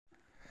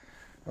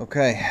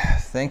Okay,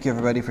 thank you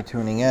everybody for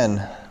tuning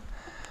in.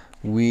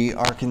 We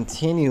are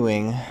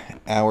continuing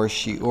our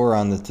shiur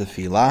on the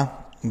tefillah.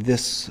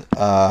 This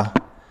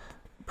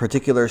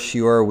particular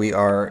shiur, we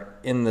are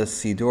in the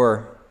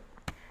Sidur,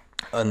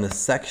 on the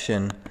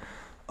section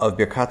of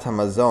Birkat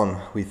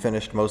HaMazon. We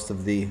finished most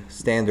of the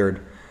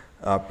standard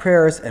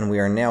prayers, and we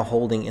are now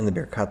holding in the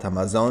Birkat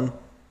HaMazon.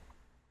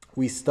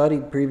 We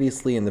studied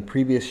previously in the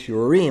previous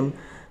shiurim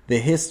the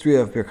history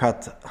of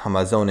Birkat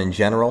HaMazon in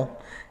general,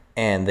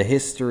 and the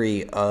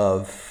history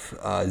of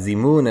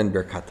Zimun and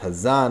Birkat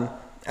Hazan,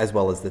 as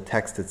well as the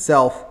text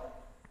itself.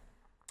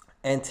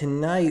 And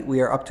tonight we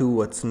are up to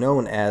what's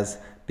known as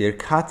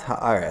Birkat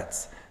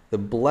HaAretz, the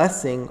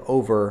blessing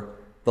over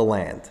the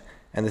land.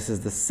 And this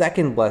is the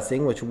second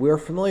blessing, which we're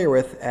familiar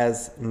with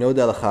as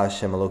Noda Lecha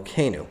Hashem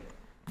Elokeinu.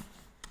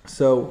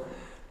 So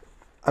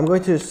I'm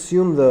going to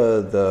assume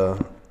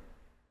the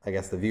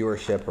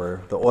viewership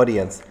or the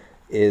audience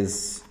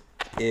is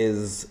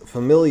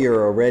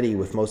familiar already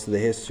with most of the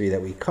history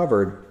that we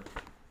covered,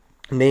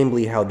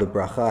 namely how the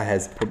Beracha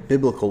has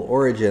biblical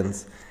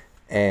origins,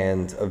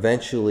 and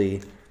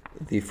eventually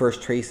the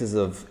first traces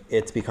of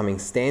its becoming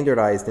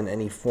standardized in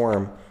any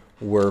form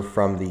were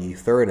from the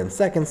 3rd and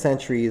 2nd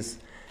centuries,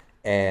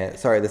 the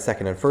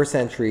 2nd and 1st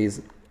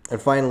centuries, and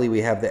finally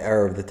we have the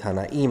era of the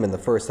Tanaim in the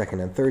 1st,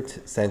 2nd, and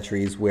 3rd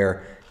centuries,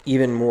 where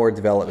even more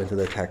development of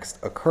the text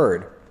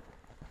occurred.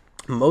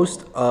 Much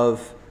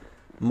of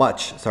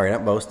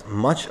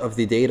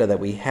the data that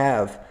we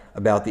have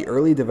about the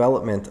early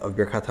development of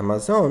Birkat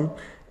HaMazon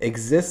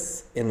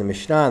exists in the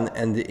Mishnah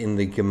and in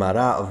the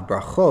Gemara of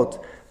Brachot,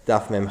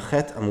 Daf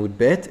Memchet Amud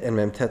Bet and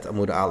Memtet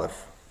Amud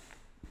Aleph.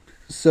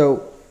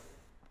 So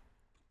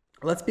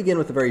let's begin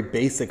with a very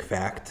basic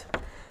fact,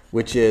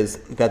 which is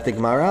that the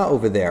Gemara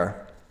over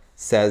there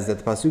says that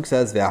the Pasuk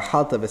says,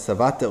 Ve'achalta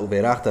ve'savata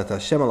u've'rachta et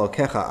Hashem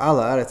Elokecha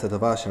al ha'aretz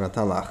hatova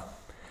shenatan lach,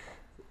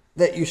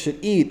 that you should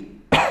eat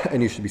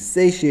and you should be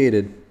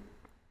satiated,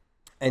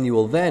 and you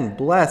will then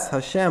bless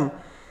Hashem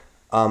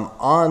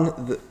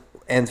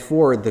and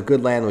for the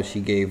good land which He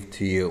gave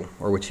to you,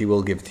 or which He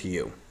will give to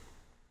you.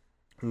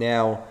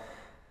 Now,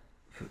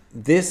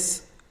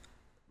 this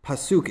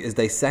pasuk is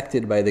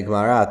dissected by the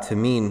Gemara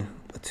to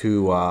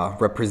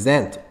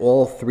represent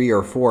all 3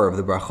 or 4 of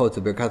the brachot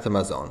of Birkat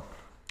HaMazon,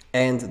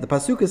 and the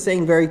pasuk is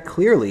saying very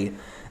clearly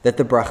that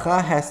the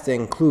bracha has to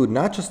include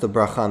not just the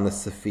bracha on the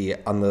safi,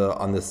 on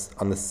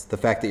the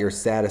fact that you're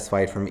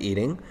satisfied from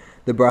eating.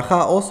 The bracha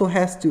also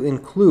has to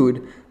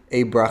include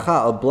a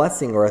bracha, a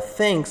blessing or a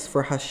thanks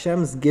for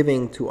Hashem's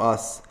giving to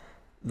us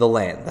the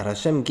land, that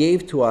Hashem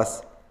gave to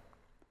us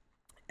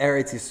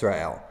Eretz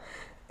Yisrael.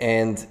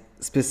 And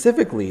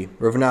specifically,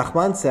 Rav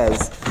Nachman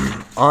says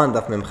on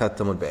Daf Memchet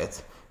Amud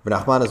Bet,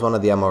 Rav Nachman is one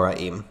of the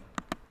Amoraim.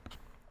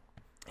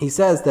 He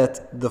says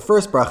that the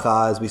first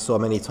bracha, as we saw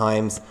many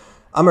times,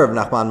 Amar Rav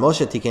Nachman,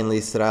 Moshe tiken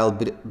liYisrael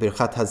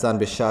Birkat Hazan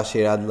b'shah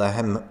sheirad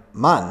lahem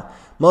man.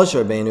 Moshe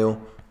Rabbeinu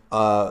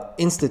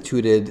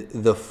instituted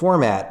the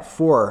format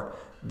for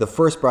the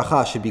first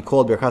bracha should be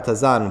called Birkat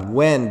Hazan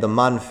when the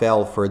man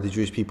fell for the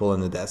Jewish people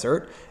in the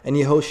desert. And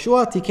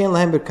Yehoshua tiken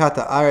lahem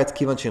Birkat HaAretz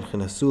kivan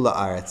shenechasu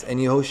la'aretz. And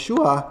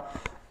Yehoshua,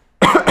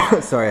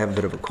 sorry, I have a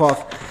bit of a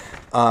cough.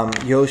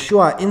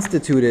 Yehoshua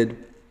instituted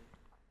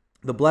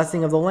the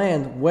blessing of the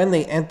land when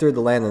they entered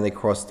the land and they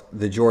crossed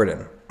the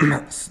Jordan,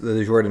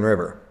 the Jordan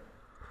River.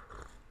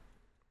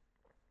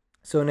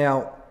 So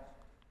now,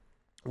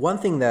 one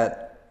thing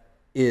that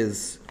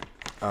stands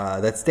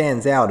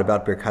out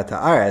about Birkat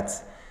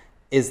HaAretz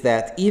is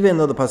that even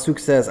though the pasuk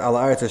says Al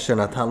ha'aretz asher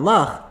natan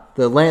lach,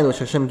 the land which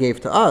Hashem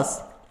gave to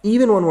us,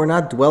 even when we're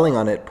not dwelling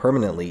on it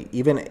permanently,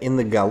 even in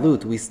the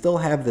galut, we still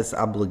have this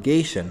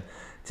obligation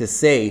to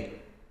say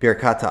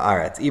Birkat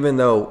HaAretz, even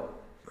though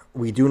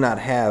we do not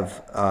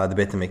have the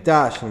Beit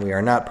HaMikdash and we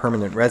are not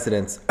permanent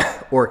residents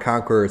or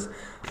conquerors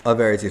of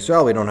Eretz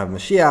Yisrael, we don't have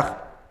Mashiach,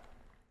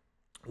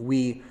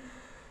 we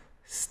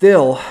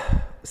still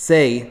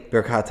say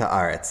Birkat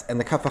HaAretz. And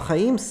the Kaf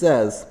HaChaim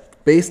says,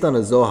 based on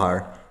a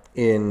Zohar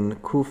in the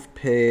Kaf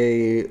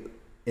HaChaim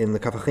in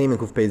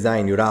Kuf Pei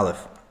Zayin Yud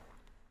Aleph,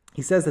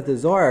 he says that the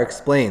Zohar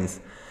explains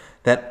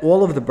that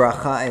all of the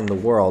bracha in the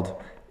world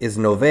is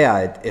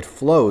novea, it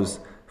flows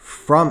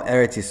from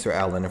Eretz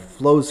Yisrael, and it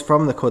flows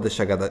from the Kodesh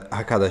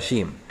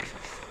HaKadashim.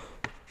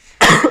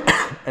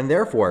 And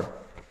therefore,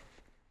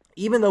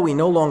 even though we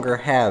no longer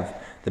have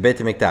the Beit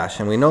HaMikdash,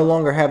 and we no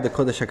longer have the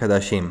Kodesh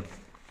HaKadashim,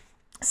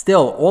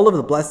 still, all of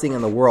the blessing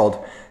in the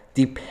world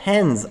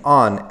depends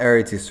on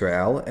Eretz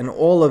Yisrael, and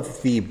all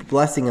of the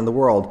blessing in the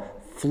world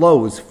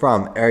flows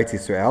from Eretz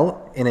Yisrael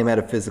in a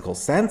metaphysical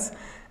sense,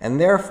 and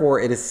therefore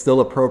it is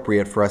still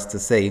appropriate for us to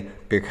say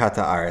Birkat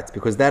HaAretz,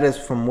 because that is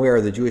from where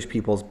the Jewish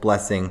people's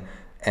blessing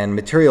and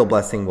material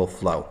blessing will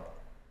flow.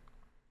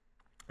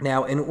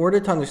 Now, in order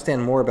to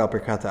understand more about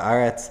Birkat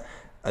HaAretz,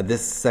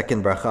 this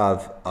second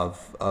bracha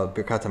of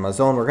Birkat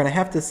HaMazon, we're going to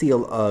have to see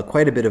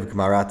quite a bit of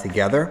Gemara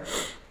together.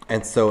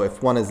 And so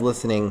if one is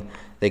listening,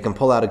 they can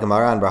pull out a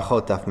Gemara and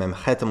Brachot Daf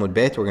Memchet Amud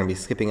Bet. We're going to be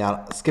skipping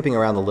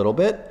around a little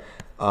bit.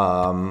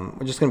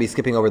 We're just going to be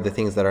skipping over the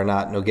things that are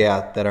not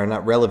nogat, that are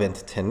not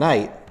relevant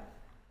tonight.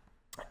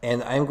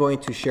 And I'm going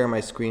to share my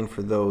screen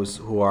for those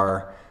who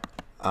are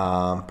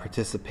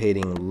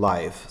participating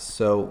live.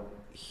 So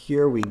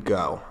here we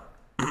go.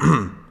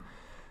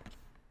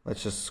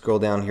 Let's just scroll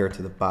down here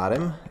to the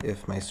bottom,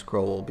 if my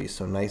scroll will be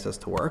so nice as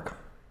to work.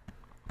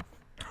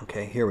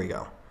 Okay, here we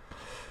go.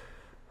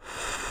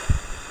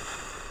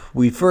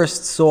 We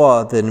first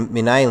saw the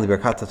Minayin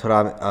Birkat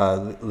Torah,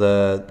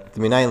 the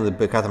Minayin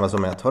Birkat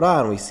Mazon Torah,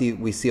 and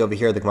we see over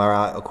here the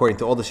Gemara, according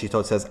to all the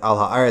Shitot, says Al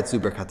HaAretz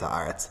Birkat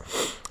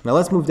HaAretz. Now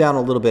let's move down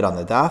a little bit on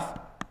the daf,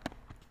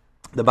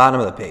 the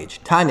bottom of the page.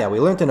 Tanya, we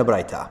learned in a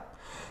Braita.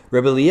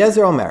 Rabbi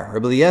Eliezer Omer,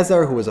 Rabbi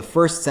Eliezer, who was a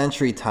first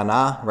century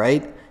Tana,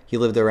 right? He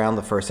lived around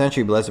the first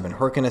century. Eliezer ben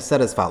Hyrcanus said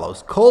as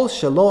follows: Kol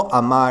shelo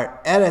amar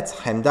eretz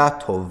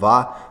chemda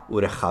tova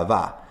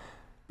urechava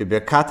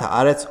b'birkat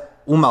haaretz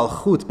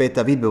umalchut beit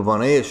David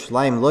b'bonei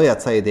Yerushalayim lo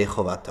yatsa yedei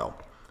chovato.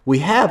 We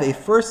have a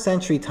first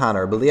century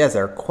Tana, Rabbi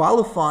Eliezer,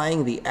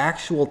 qualifying the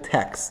actual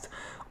text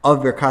of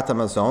Birkat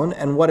Hamazon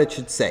and what it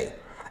should say,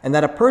 and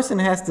that a person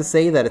has to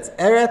say that it's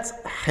eretz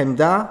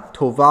chemda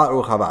tova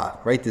urechava,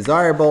 right?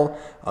 Desirable,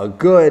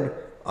 good,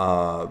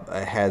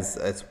 has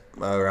it's.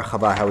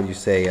 Rachava, how would you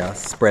say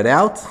spread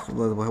out?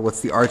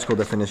 What's the article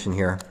definition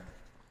here?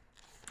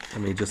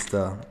 Let me just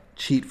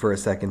cheat for a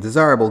second.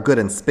 Desirable, good,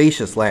 and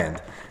spacious land,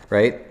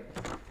 right?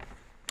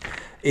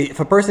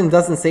 If a person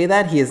doesn't say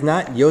that, he is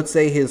not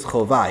yotzei his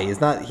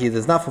chovah. He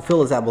does not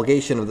fulfill his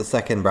obligation of the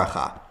second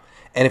bracha.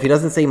 And if he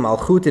doesn't say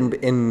malchut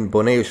in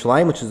Bonei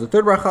Yerushalayim, which is the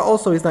third bracha,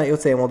 also he's not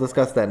yotzei, and we'll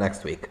discuss that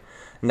next week.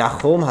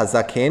 Nachum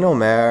Hazaken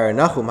Omer,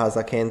 Nachum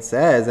Hazaken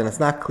says, and it's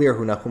not clear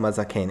who Nachum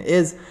Hazaken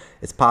is.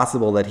 It's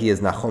possible that he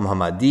is Nachum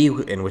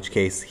Hamadi, in which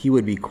case he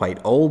would be quite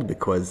old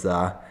because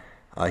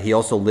he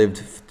also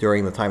lived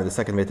during the time of the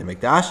second Beit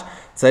HaMikdash.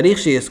 Tzarich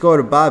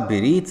she'yeskor ba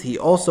birit, he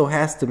also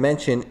has to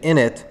mention in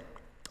it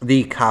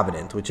the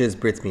covenant, which is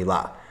Brit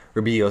Milah.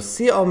 Rabbi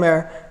Yossi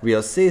Omer, Rabbi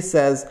Yossi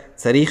says,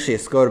 Tzarich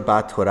she'yeskor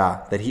ba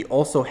Torah, that he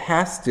also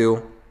has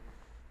to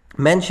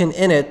mention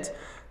in it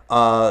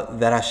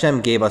that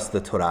Hashem gave us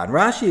the Torah. And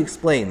Rashi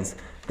explains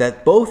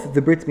that both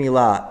the Brit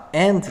Milah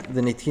and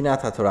the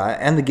Nitinat HaTorah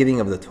and the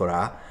giving of the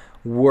Torah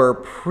were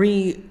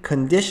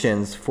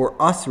preconditions for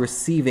us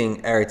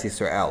receiving Eretz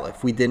Yisrael.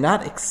 If we did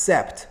not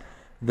accept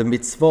the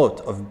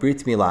mitzvot of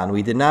Brit Milah and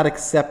we did not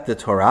accept the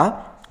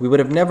Torah, we would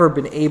have never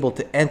been able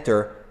to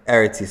enter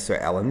Eretz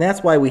Yisrael. And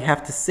that's why we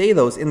have to say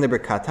those in the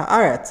Birkat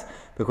HaAretz,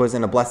 because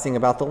in a blessing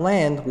about the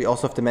land, we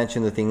also have to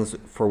mention the things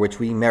for which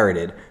we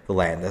merited the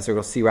land. As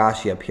we'll see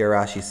Rashi up here,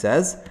 Rashi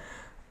says,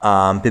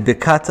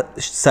 B'birkat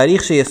sarich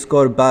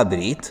sheyeskor ba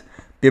brit,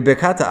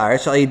 b'birkat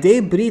haaretz al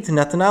yedei brit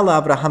natna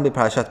la'Avraham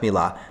b'parashat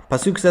Milah.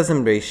 Pasuk says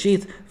in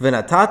Bereshit,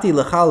 v'natati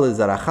lecha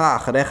lezaracha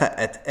acharecha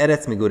et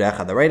eretz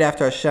migurecha. That right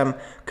after Hashem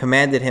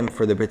commanded him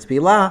for the Brit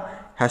Milah,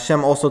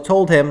 Hashem also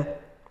told him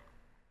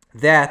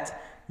that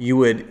you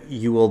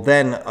will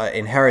then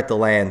inherit the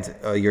land,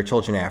 your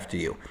children after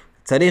you.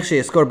 Tzarich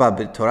sheyeskor ba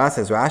b'Torah,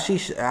 says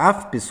Rashi,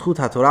 af b'zchut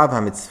haTorah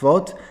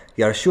v'hamitzvot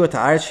yarshu et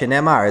haaretz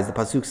shenemar, as the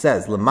pasuk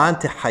says, leman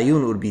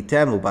tehayun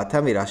urbitem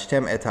ubatem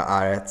virashtem et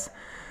haaretz.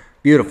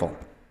 Beautiful.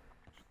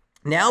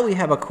 Now we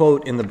have a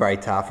quote in the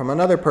Braita from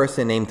another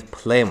person named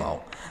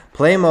Plemo.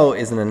 Plemo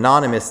is an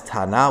anonymous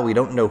Tana. We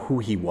don't know who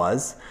he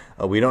was.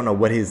 We don't know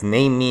what his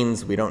name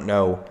means. We don't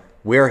know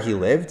where he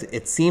lived.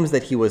 It seems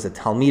that he was a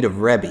Talmid of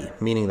Rebbe,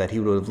 meaning that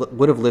he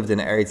would have lived in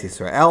Eretz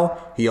Yisrael.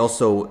 He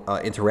also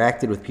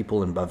interacted with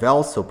people in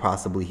Bavel, so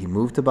possibly he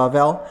moved to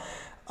Bavel.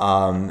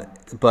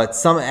 But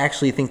some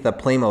actually think that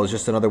Plemo is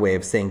just another way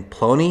of saying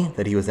Ploni,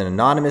 that he was an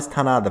anonymous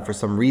Tana, that for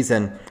some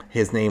reason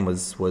his name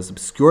was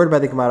obscured by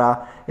the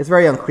Gemara. It's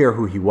very unclear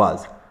who he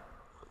was.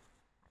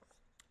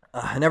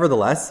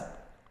 Nevertheless,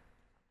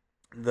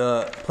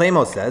 the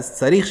Plemo says,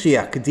 Tzarich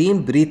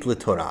sheyakdim brit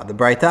l'Torah. The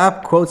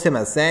Braita quotes him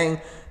as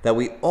saying that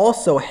we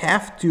also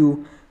have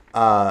to,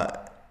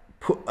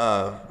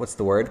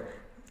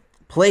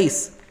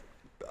 place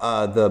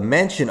the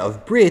mention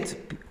of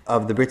Brit,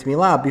 of the Brit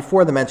Milah,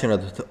 before the mention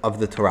of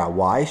the Torah.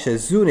 Why?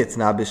 Shezun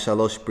itzna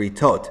b'shalosh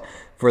britot.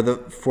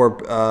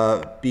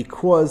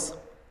 Because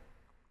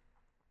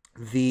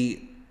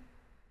the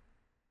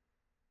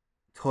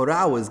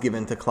Torah was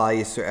given to Klal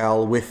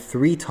Yisrael with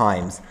 3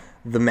 times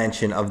the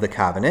mention of the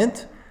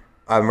covenant.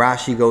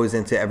 Rashi goes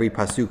into every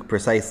pasuk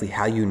precisely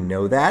how you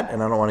know that,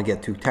 and I don't want to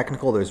get too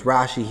technical. There's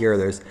Rashi here.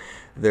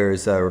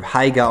 There's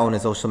Hai Gaon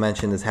is also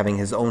mentioned as having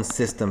his own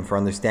system for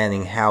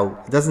understanding how.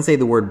 It doesn't say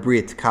the word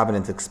Brit,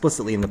 covenant,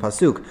 explicitly in the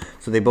pasuk,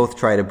 so they both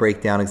try to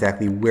break down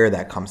exactly where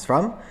that comes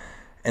from.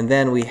 And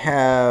then we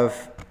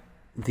have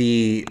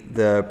the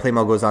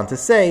Plemo goes on to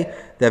say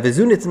that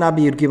V'zunit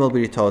nabi yud gimel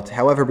britot.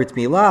 However, Brit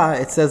Milah,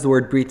 it says the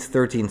word Brit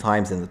 13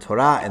 times in the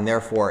Torah, and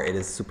therefore it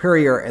is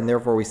superior, and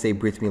therefore we say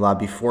Brit Milah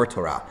before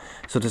Torah.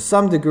 So to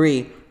some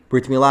degree,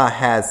 Brit Milah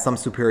has some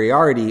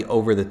superiority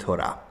over the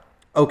Torah.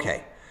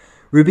 Okay.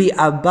 Rabbi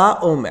Abba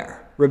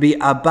Omer. Rabbi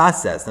Abba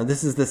says, now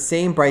this is the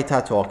same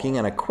Braita talking,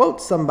 and I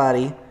quote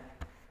somebody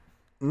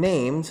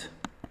named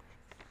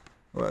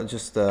Well,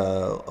 just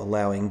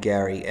allowing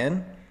Gary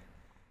in.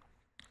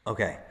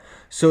 Okay.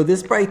 So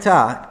this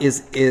Braita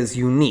is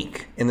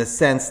unique in the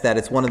sense that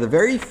it's one of the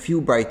very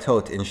few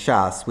Braitot in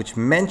Shas which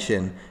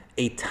mention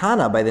a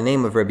Tana by the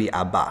name of Rabbi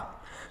Abba.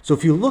 So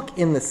if you look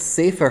in the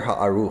Sefer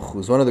HaAruch,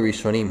 who's one of the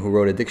Rishonim who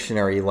wrote a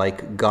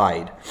dictionary-like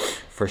guide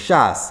for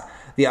Shas,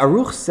 the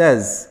Aruch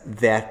says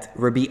that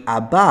Rabbi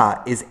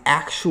Abba is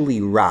actually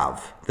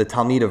Rav, the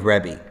Talmid of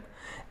Rebbe.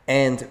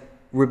 And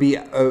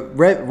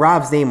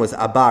Rav's name was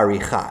Abba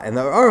Richa, and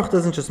the Aruch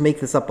doesn't just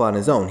make this up on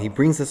his own. He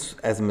brings this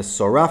as a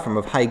Mesorah from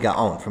Rav Hai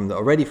Gaon, from the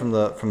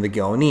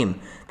Gaonim,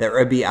 that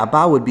Rabbi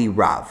Abba would be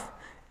Rav.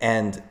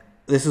 And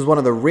this is one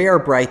of the rare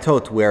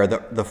Braitot where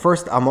the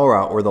first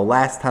Amora, or the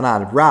last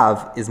Tanad,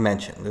 Rav, is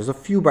mentioned. There's a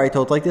few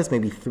Braitot like this,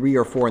 maybe 3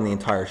 or 4 in the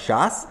entire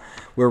Shas,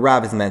 where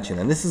Rav is mentioned.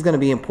 And this is going to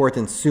be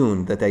important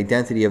soon, that the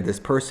identity of this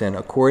person,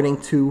 according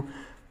to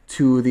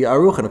the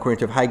Aruch and according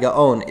to Rav Hai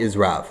Gaon, is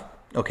Rav.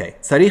 Okay.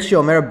 Tzarich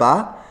sheomer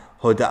ba,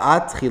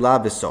 hoda'at tchila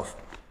v'sof.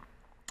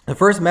 The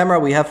first memra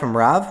we have from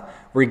Rav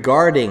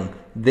regarding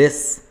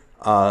this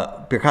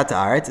Birkat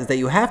HaAretz is that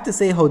you have to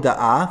say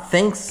hoda'ah,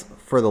 thanks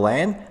for the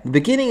land, the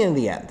beginning and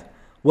the end.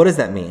 What does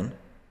that mean?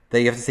 That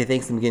you have to say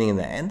thanks in the beginning and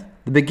the end?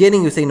 The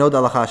beginning you say Noda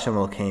Lacha Hashem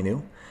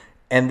Elokeinu,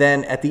 and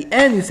then at the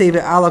end you say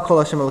Ve'ala Kol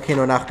Hashem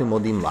Elokeinu Anachnu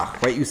Modim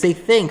Lach. Right? You say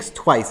thanks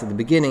twice at the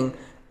beginning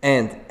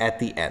and at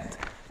the end.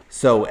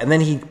 So, and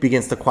then he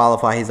begins to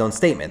qualify his own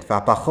statement. A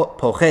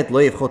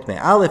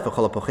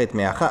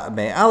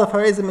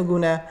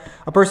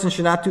person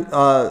should not do,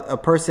 a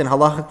person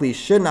halachically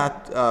should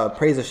not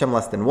praise Hashem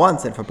less than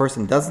once, and if a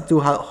person doesn't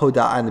do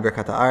hoda'ah in the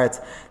Birkat HaAretz,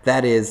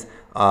 that is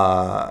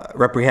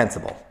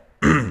reprehensible.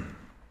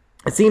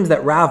 It seems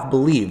that Rav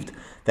believed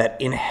that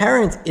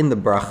inherent in the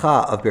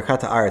bracha of Birkat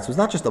HaAretz was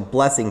not just a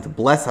blessing to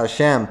bless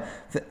Hashem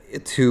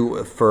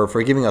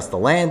for giving us the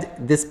land.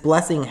 This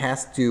blessing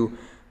has to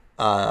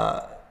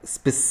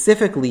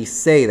specifically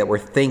say that we're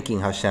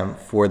thanking Hashem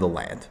for the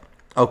land.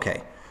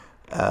 Okay,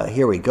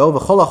 here we go.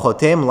 V'chol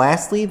hachotem,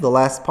 lastly, the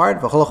last part.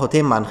 V'chol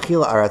hachotem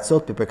manchil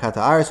aratzot b'Birkat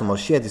HaAretz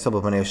u'Moshiach tisol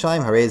b'panei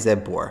Yoshalayim harei zeh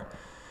bor.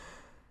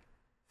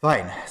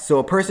 Fine. So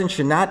a person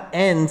should not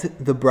end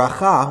the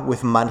bracha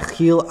with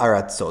manchil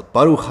aratzot.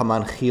 Baruch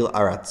ha-manchil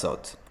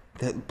aratzot.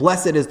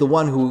 Blessed is the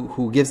one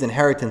who gives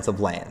inheritance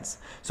of lands.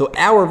 So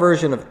our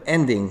version of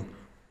ending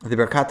the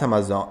Birkat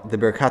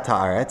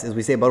HaAretz is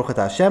we say Baruch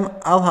Ata Hashem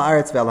al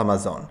ha'aretz ve'al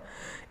hamazon.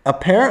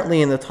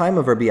 Apparently, in the time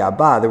of Rabbi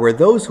Abba, there were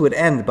those who would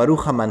end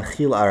Baruch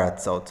ha-manchil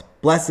aratzot.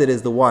 Blessed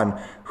is the one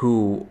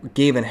who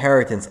gave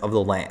inheritance of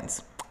the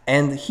lands.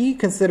 And he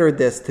considered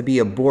this to be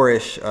a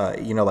boorish,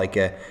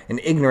 an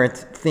ignorant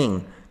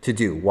thing to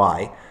do.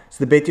 Why? So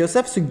the Beit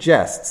Yosef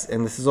suggests,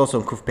 and this is also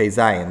in Kuf Pei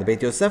Zayin, the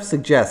Beit Yosef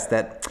suggests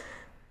that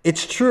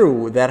it's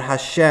true that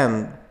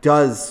Hashem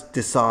does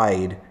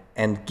decide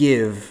and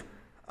give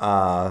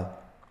out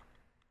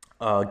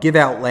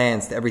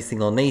lands to every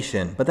single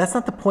nation, but that's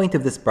not the point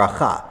of this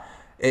bracha.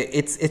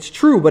 It's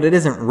true, but it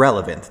isn't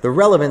relevant. The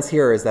relevance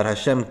here is that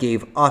Hashem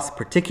gave us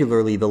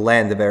particularly the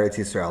land of Eretz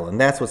Yisrael, and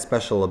that's what's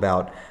special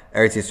about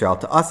Eretz Yisrael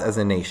to us as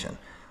a nation.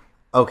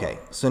 Okay,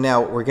 so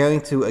now we're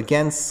going to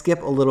again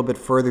skip a little bit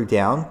further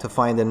down to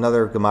find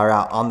another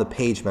Gemara on the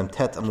page,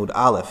 Memtet Amud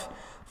Aleph,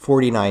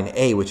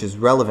 49a, which is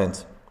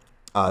relevant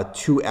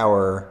to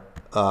our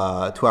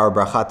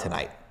bracha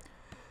tonight.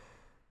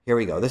 Here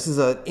we go. This is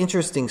an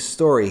interesting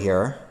story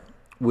here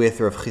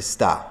with Rav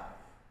Chisda.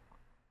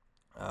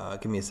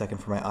 Give me a second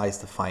for my eyes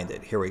to find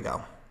it. Here we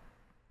go.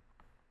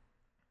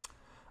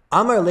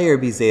 Amar le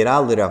Rabbi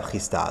Zera le Rav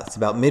Chisda. It's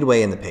about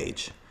midway in the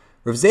page.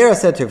 Rav Zera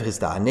said to Rav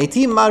Chisda,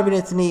 Neitim mar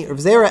v'netini. Rav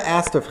Zera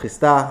asked Rav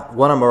Chisda,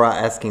 one Amora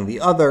asking the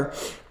other,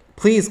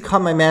 please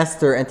come, my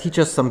master, and teach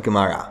us some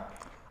Gemara.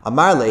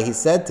 Amar le, he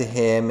said to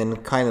him in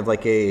kind of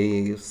like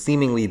a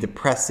seemingly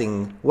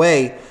depressing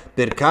way,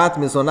 Birkat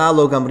mizona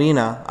lo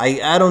gamrina.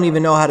 I don't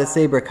even know how to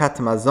say Birkat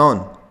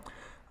mazon.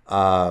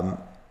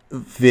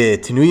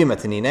 V'tinuyim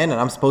ataninen, and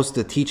I'm supposed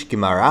to teach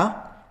Gemara.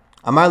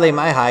 Amar le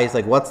my high, he's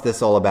like, what's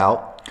this all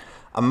about?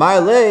 Amar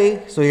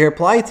le, so he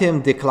replied to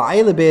him,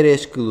 Diklai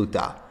leberesh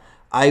guluta.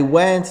 I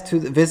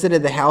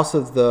visited the house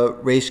of the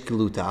Reish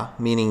Geluta,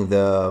 meaning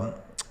the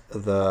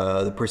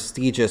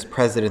prestigious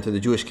president of the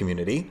Jewish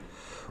community.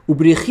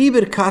 Ubrichi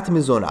Birkat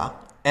Mizona,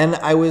 and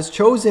I was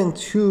chosen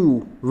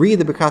to read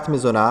the Birkat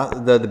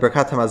Mizona, the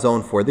Birkat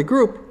Hamazon for the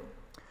group.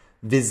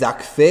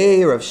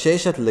 Vizakfei Rav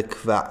Sheshet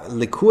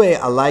likue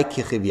alai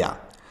kichivya,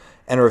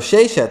 and Rav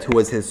Sheshet, who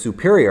was his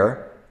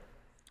superior,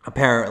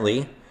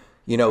 apparently,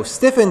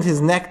 stiffened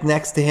his neck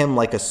next to him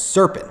like a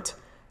serpent.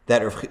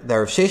 That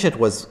Rav Sheshet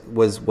was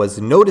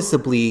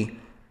noticeably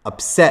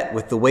upset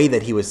with the way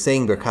that he was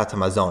saying Birkat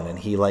Hamazon, and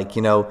he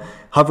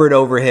hovered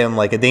over him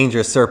like a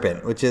dangerous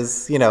serpent, which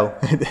is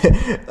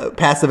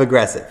passive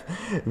aggressive.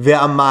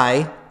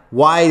 Ve'amai,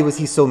 why was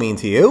he so mean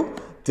to you?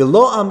 De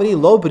lo amri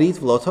lo brit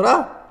v'lo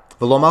Torah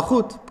v'lo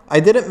malchut. I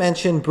didn't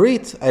mention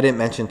brit, I didn't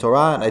mention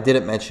Torah, and I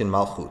didn't mention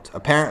malchut.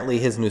 Apparently,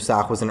 his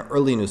nusach was an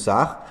early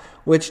nusach,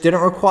 which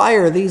didn't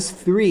require these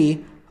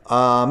 3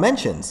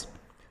 mentions.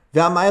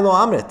 Ve'amai lo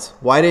amrit.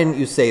 Why didn't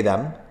you say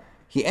them?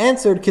 He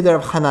answered, Kidar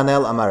of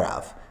Hananel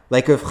Amarav.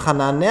 Like if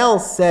Hananel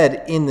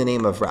said in the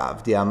name of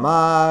Rav, the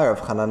Amar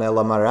of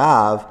Hananel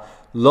Amarav,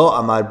 Lo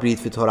Amar Brit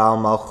v'Torah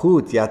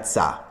Malchut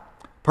Yatsa.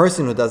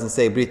 Person who doesn't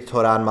say Brit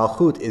Torah and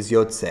Malchut is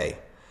Yotzei.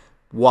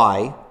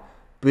 Why?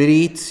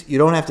 Brit, you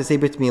don't have to say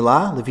Brit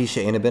Milah, Levi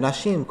she'ena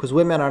benashim, because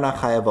women are not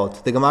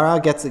chayavot. The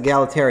Gemara gets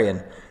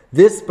egalitarian.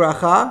 This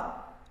bracha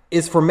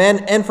is for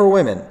men and for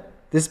women.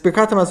 This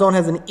Birkat Hamazon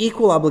has an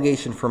equal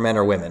obligation for men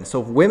or women.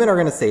 So if women are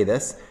going to say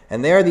this,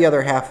 and they're the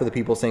other half of the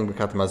people saying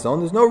Birkat Hamazon,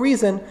 there's no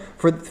reason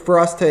for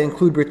us to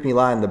include Brit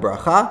Milah in the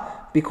bracha,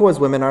 because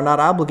women are not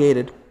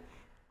obligated.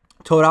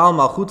 Torah al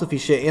Malchut lefi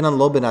she'enan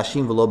lo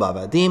benashim v'lo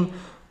ba'avadim.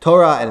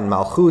 Torah and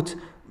Malchut,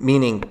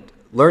 meaning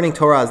learning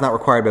Torah is not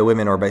required by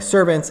women or by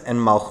servants, and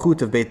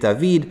Malchut of Beit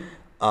David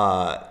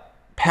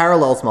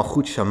parallels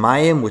Malchut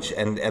Shamayim,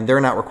 and they're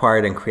not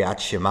required in Kriyat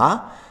Shema.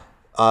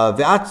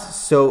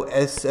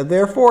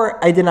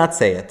 Therefore, I did not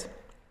say it.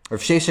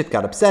 Rav Sheshet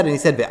got upset and he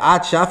said,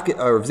 Rav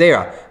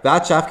Zera,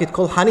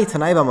 kol hani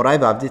tanai v'amorai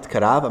v'avdit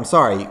karav. I'm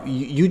sorry,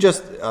 you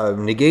just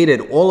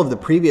negated all of the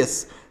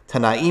previous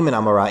Tanaim and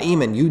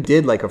Amoraim, and you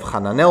did like of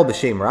Hananel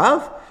b'shem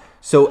Rav.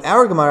 So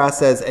our Gemara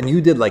says, and you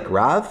did like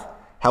Rav.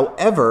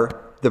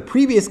 However, the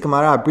previous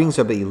Gemara brings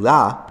Rabbi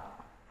Ilah.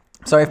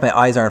 Sorry if my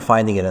eyes aren't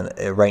finding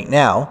it right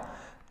now,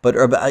 but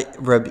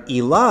Rabbi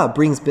Ilah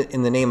brings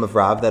in the name of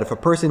Rav that if a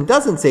person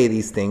doesn't say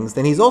these things,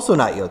 then he's also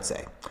not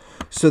Yotzei.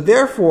 So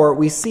therefore,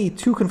 we see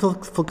two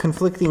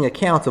conflicting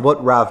accounts of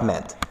what Rav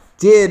meant.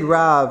 Did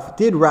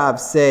Rav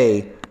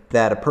say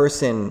that a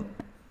person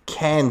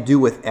can do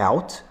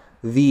without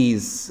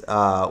these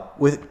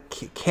words,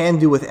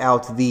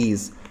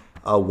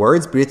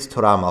 Brit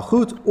Torah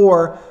Malchut,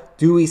 or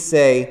do we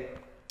say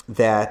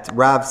that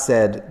Rav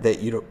said that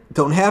you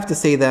don't have to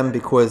say them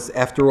because,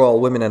 after all,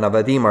 women and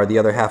avadim are the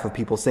other half of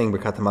people saying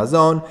Birkat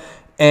Hamazon,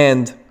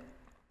 and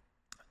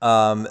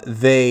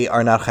they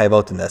are not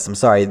chayvot in this. I'm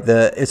sorry.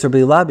 It's Rabbi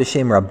Ilah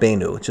b'shem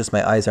Rabbeinu. It's just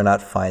my eyes are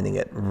not finding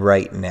it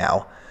right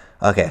now.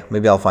 Okay,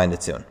 maybe I'll find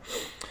it soon.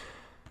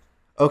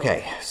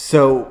 Okay,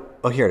 so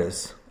here it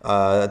is.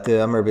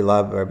 The Amar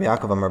Rabbi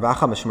Yaakov Amar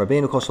Beracha Mishum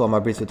Rabbeinu Kol Shalom Amar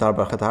Brit V'Tar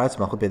Berachat HaAretz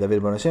Malchut Beit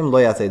David Bon Hashem Lo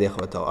Yatzei Yedei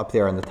Chavato, up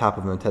there on the top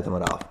of Memtet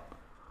Amud Aleph.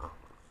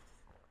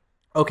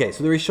 Okay,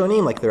 so the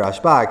Rishonim, like the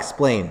Rashba,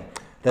 explain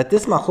that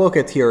this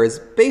machloket here is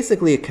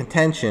basically a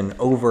contention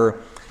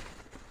over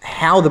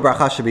how the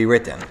bracha should be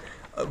written.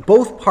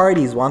 Both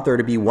parties want there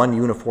to be one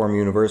uniform,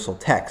 universal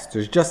text.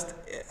 There's just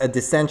a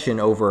dissension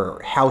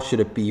over how should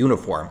it be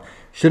uniform.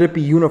 Should it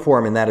be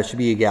uniform in that it should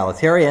be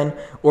egalitarian,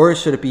 or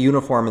should it be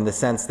uniform in the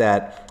sense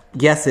that,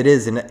 yes, it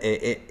is an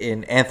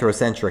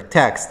anthrocentric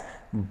text,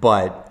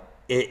 but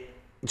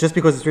just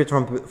because it's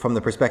written from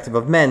the perspective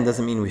of men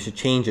doesn't mean we should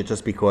change it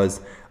just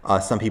because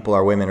some people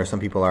are women or some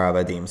people are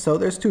avadim. So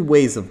there's two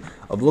ways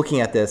of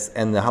looking at this,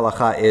 and the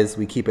halacha is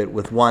we keep it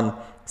with one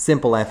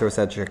simple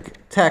anthrocentric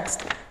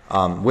text.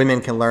 Women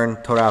can learn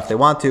Torah if they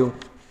want to,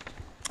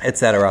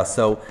 etc.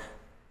 So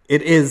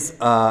it is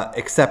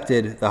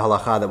accepted, the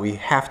halacha, that we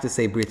have to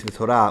say Brit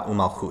v'Torah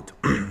u'malchut.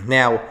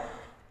 Now,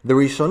 the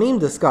Rishonim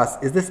discuss,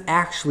 is this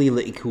actually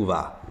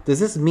le'ikuva? Does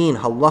this mean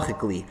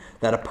halachically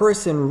that a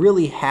person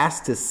really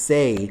has to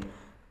say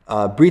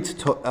V'al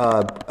britcha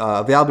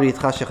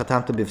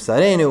shechatamta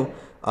b'vsarenu,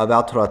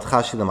 V'al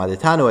toratcha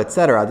shelamadetanu,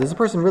 etc.? Does a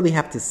person really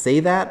have to say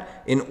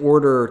that in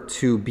order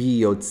to be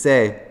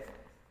yotzei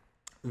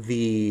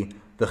the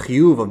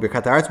chiyuv of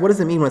Birkat HaAretz? What does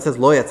it mean when it says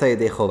lo yatzei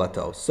yedei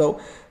chovato? So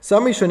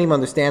some Rishonim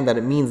understand that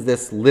it means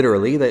this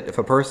literally, that if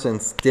a person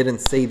didn't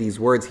say these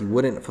words, he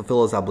wouldn't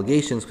fulfill his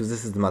obligations because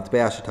this is the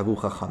matbea shetavu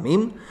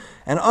chachamim.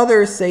 And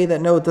others say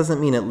that no, it doesn't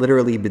mean it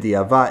literally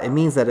b'di'ava. It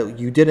means that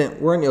you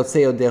weren't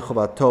yotzei yedei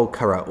chovato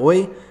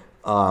karaoi.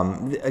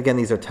 Again,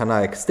 these are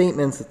Tanaic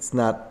statements. It's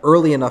not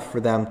early enough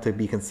for them to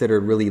be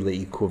considered really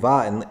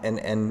le'ikuva.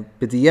 And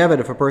b'di'evet,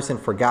 if a person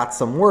forgot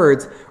some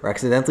words or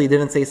accidentally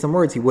didn't say some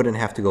words, he wouldn't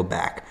have to go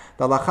back.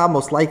 The halacha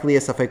most likely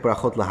is safek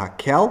brachot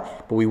lahakel,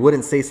 but we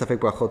wouldn't say safek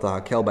brachot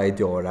lahakel by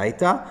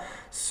deoraita.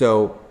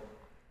 So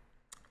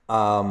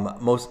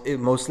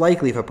most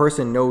likely, if a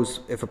person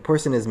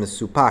is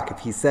misupak,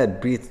 if he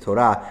said Brit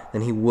Torah,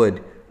 then he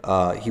would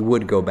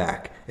go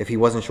back. If he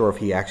wasn't sure if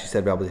he actually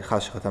said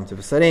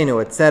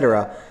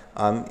etc.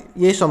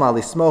 Yesh al ma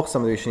lismoch,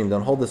 some of the Rishonim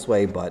don't hold this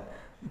way, but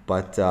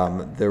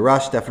the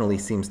Rush definitely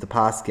seems to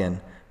paskin,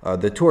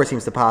 the Torah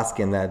seems to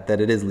paskin that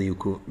it is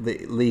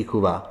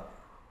liikuva.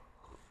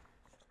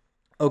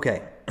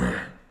 Okay.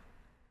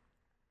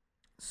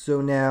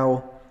 So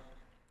now,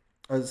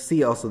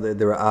 see also the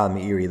Ra'ah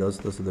Meiri, those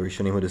are the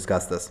Rishonim who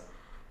discuss this.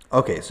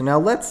 Okay, so now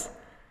let's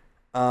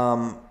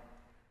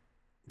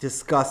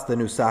discuss the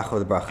nusach of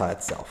the bracha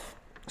itself.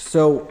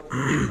 So,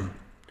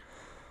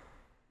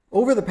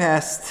 over the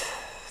past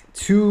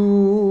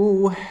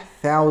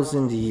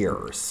 2,000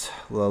 years,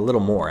 well, a little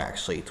more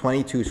actually,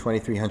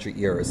 2,300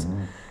 years,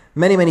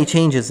 many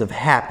changes have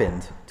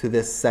happened to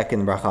this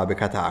second bracha,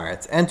 Birkat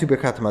HaAretz, and to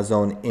Birkat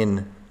Hamazon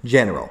in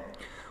general.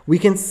 We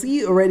can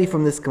see already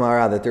from this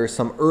Gemara that there is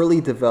some early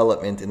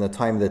development in the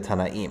time of the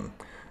Tanaim.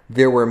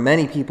 There were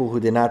many people who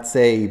did not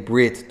say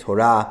Brit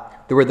Torah,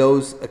 There were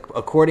those,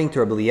 according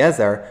to Rabbi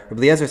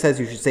Eliezer says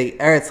you should say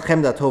Eretz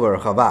Chemda Tova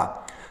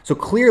Rechava. So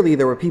clearly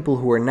there were people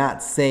who were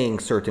not saying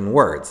certain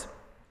words.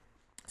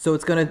 So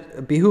it's going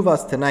to behoove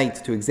us tonight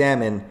to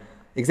examine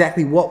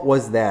exactly what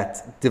was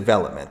that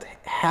development.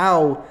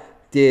 How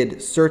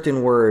did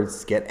certain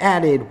words get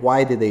added?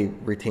 Why did they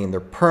retain their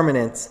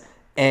permanence?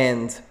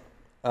 And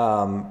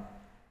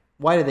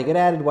why did they get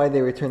added? Why did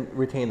they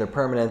retain their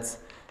permanence?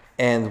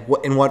 And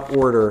in what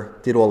order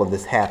did all of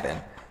this happen?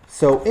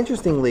 So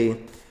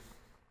interestingly,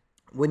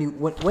 when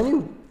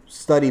you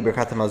study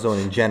Birkat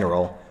HaMazon in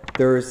general,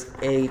 there's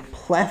a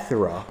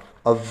plethora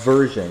of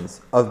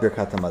versions of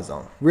Birkat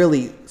HaMazon.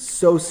 Really,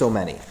 so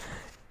many.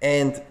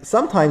 And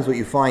sometimes what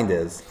you find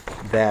is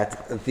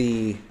that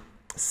the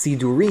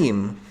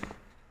Sidurim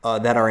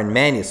that are in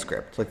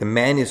manuscript, like the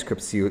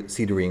manuscript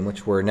Sidurim,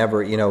 which were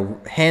never,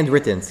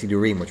 handwritten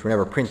Sidurim, which were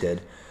never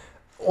printed,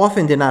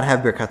 often did not have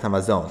Birkat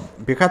HaMazon.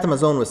 Birkat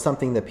HaMazon was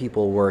something that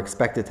people were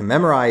expected to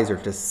memorize or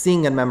to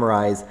sing and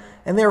memorize,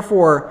 and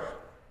therefore,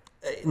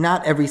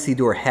 not every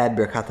Sidur had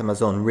Birkat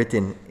HaMazon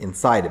written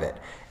inside of it.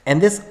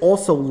 And this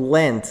also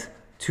lent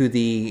to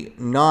the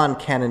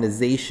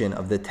non-canonization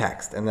of the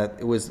text, and that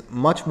it was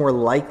much more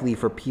likely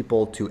for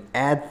people to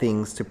add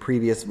things to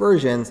previous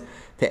versions,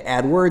 to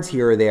add words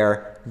here or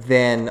there,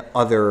 than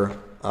other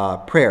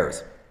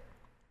prayers.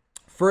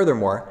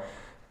 Furthermore,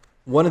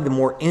 one of the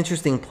more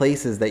interesting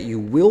places that you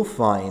will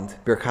find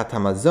Birkat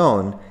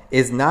HaMazon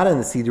is not in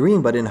the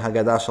Sidurim, but in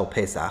Haggadah Shel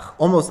Pesach.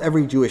 Almost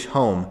every Jewish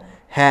home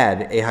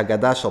had a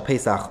Haggadah Shel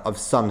Pesach of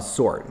some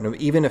sort.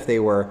 Even if they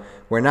were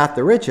not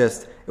the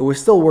richest, it was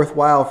still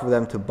worthwhile for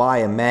them to buy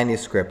a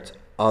manuscript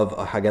of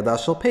a Haggadah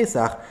Shel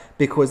Pesach,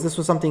 because this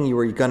was something you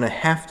were going to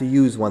have to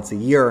use once a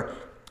year.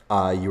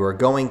 You were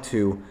going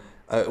to...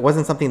 it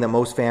wasn't something that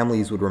most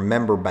families would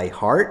remember by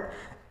heart,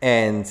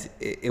 and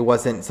it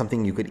wasn't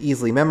something you could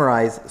easily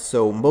memorize,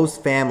 so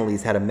most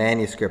families had a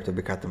manuscript of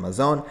Birkat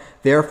HaMazon,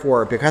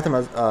 therefore, of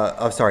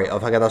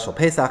Haggadah Shel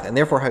Pesach, and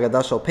therefore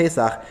Haggadah Shel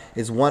Pesach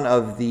is one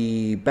of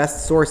the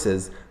best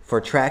sources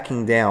for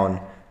tracking down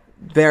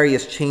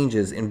various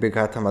changes in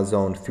Birkat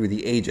HaMazon through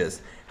the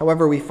ages.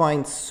 However, we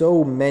find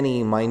so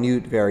many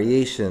minute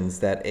variations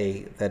that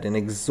an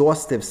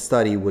exhaustive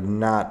study would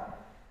not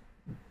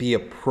be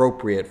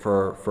appropriate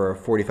for a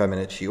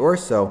 45-minute shiur,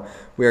 so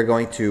we're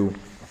going to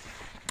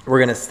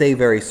stay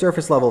very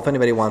surface level. If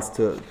anybody wants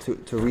to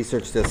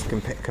research this,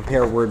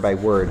 compare word by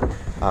word,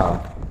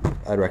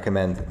 I'd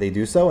recommend they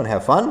do so and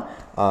have fun.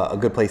 A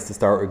good place to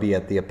start would be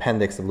at the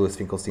appendix of Louis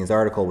Finkelstein's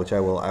article, which I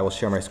will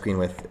share my screen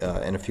with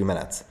in a few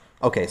minutes.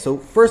 Okay, so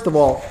first of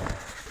all,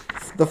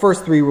 the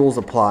first three rules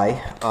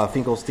apply.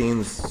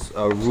 Finkelstein's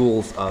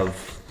rules of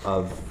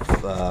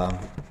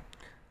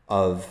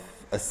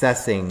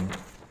assessing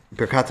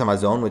Birkat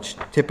HaMazon, which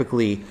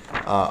typically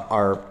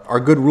are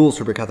good rules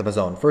for Birkat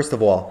HaMazon. First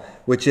of all,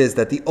 which is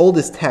that the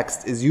oldest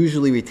text is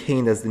usually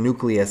retained as the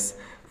nucleus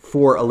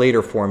for a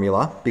later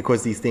formula,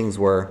 because these things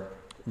were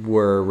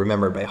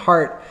remembered by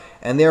heart,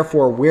 and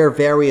therefore where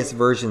various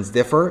versions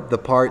differ, the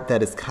part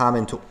that is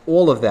common to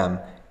all of them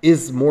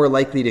is more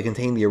likely to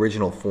contain the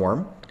original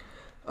form.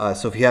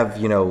 So if you have,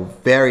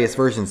 various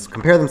versions,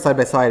 compare them side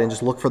by side and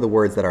just look for the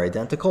words that are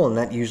identical, and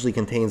that usually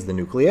contains the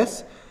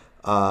nucleus.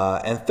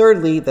 And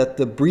thirdly, that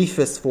the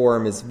briefest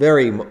form is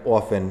very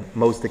often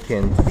most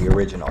akin to the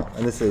original.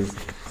 And this is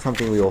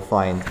something we will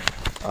find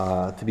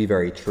to be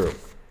very true.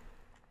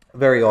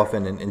 Very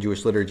often in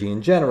Jewish liturgy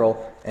in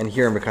general, and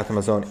here in Birkat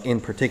HaMazon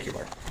in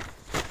particular.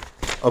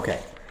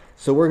 Okay,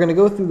 so we're going to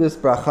go through this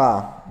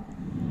bracha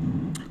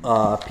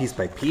piece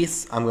by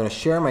piece. I'm going to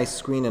share my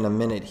screen in a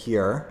minute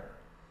here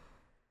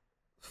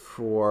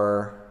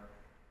so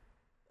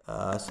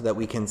that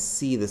we can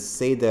see the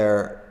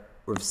Seder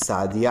of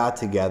Saadia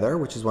together,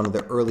 which is one of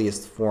the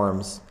earliest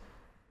forms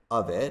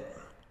of it.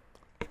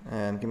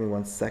 And give me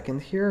 1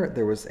 second here.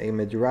 There was a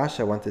midrash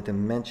I wanted to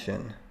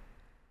mention.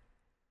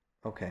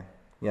 Okay,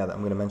 yeah, I'm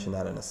going to mention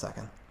that in a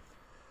second.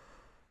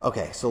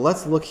 Okay, so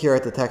let's look here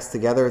at the text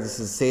together. This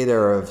is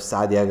Seder of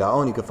Saadia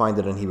Gaon. You can find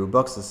it in Hebrew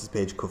books. This is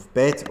page Kuf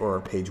Bet, or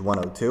page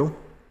 102.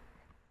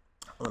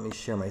 Let me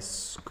share my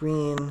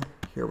screen.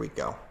 Here we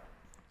go.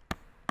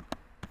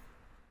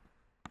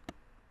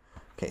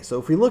 Okay, so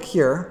if we look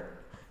here,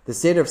 the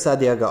Seder of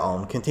Saadia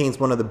Gaon contains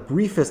one of the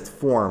briefest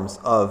forms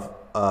of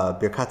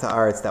Birkat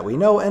HaAretz that we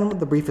know, and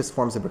the briefest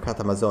forms of Birkat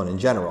HaMazon in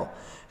general.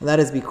 And that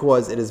is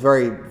because it is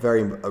very,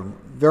 very,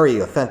 very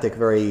authentic,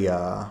 very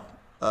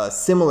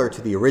similar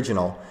to the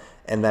original,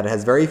 and that it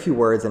has very few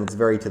words, and it's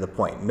very to the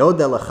point.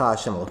 Noda lecha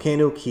Hashem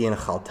Elokeinu, ki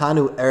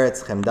enchaltanu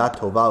eretz chemda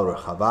tova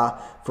urechava,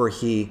 for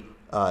he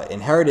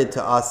inherited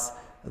to us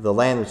the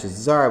land which is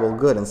desirable,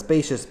 good, and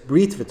spacious.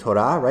 Brit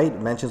v'Torah, right? It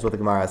mentions what the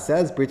Gemara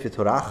says. Brit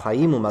v'Torah,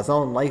 chayim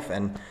u'mazon, life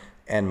and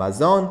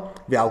mazon.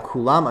 Ve'al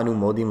kulam anu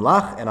modim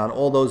lach, and on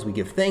all those we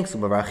give thanks.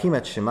 U'mavarachim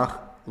et shemach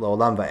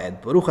la'olam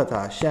va'ed. Baruch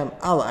atah Hashem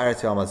al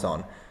ha'aretz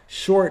v'al-mazon.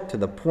 Short, to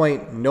the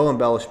point, no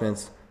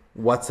embellishments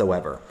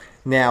whatsoever.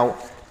 Now,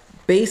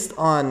 based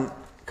on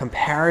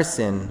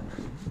comparison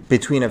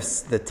between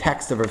the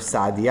text of Rav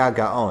Saadia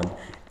Gaon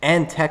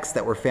and texts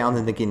that were found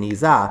in the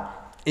Genizah,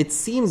 it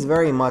seems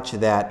very much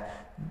that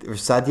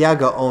Sadiaga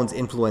Gaon's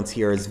influence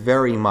here is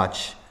very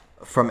much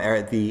from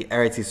the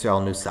Eretz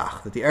Yisrael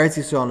Nusach, that the Eretz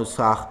Yisrael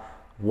Nusach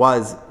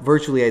was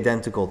virtually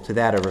identical to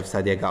that of Rav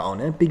Sadia Gaon.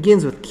 And it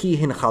begins with ki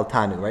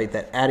hinchaltanu, right?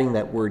 That adding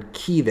that word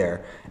ki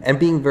there and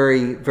being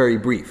very, very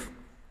brief.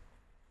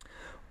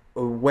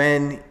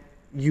 When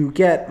you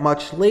get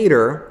much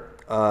later,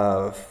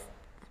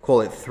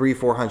 call it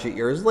 300-400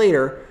 years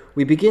later,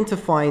 we begin to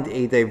find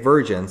a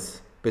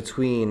divergence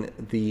between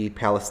the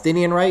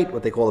Palestinian rite,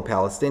 what they call the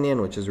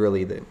Palestinian, which is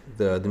really the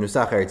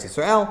Nusach Eretz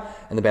Yisrael,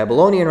 and the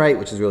Babylonian rite,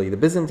 which is really the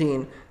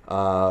Byzantine.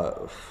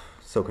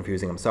 So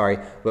confusing, I'm sorry,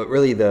 but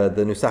really the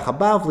Nusach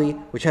HaBavli,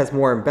 which has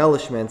more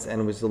embellishments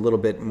and was a little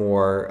bit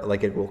more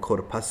like it will quote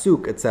a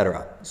pasuk,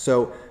 etc.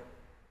 So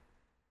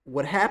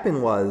what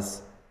happened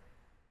was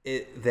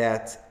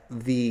that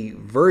the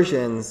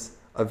versions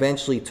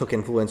eventually took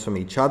influence from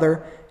each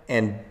other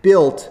and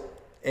built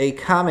a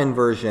common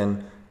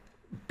version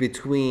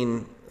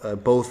between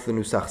both the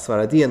Nusach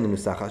Sfaradi and the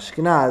Nusach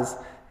Ashkenaz,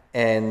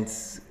 and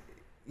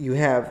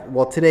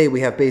today we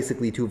have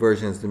basically two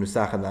versions, the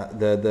Nusach and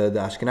the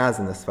Ashkenaz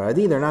and the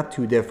Sfaradi. They're not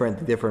too different,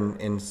 they're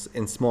different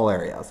in small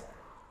areas.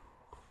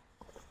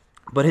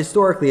 But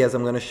historically, as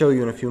I'm going to show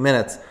you in a few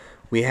minutes,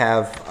 we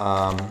have,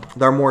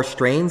 there are more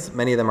strains.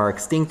 Many of them are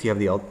extinct. You have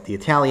the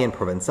Italian,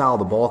 Provençal,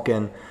 the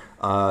Balkan,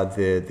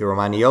 the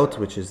Romaniot,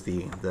 which is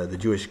the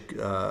Jewish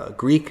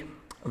Greek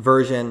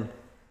version.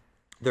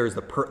 There's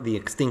the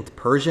extinct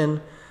Persian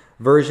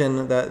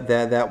version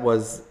that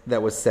was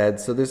said.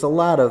 So there's a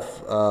lot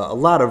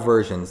of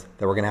versions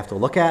that we're going to have to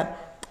look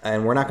at,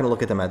 and we're not going to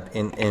look at them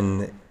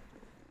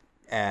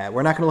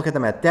we're not going to look at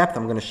them at depth.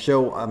 I'm going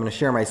to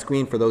share my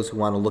screen for those who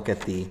want to look at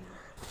the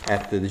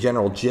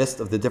general gist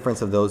of the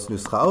difference of those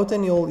nuschaot,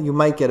 and you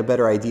might get a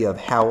better idea of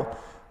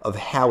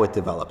how it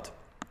developed.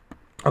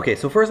 Okay,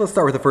 so first let's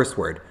start with the first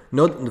word.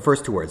 The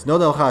first two words.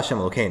 Nod Elcha Hashem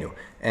Elokeinu.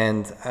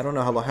 And I don't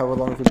know how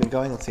long we've been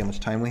going. Let's see how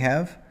much time we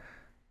have.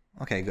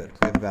 Okay, good.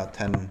 We have about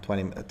 10,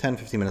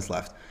 15 minutes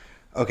left.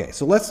 Okay,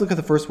 so let's look at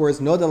the first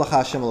words. Nod Elcha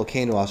Hashem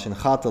Elokeinu al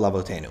shinchat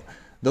lavotenu.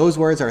 Those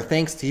words are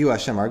thanks to you,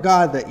 Hashem our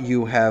God, that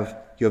you have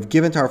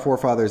given to our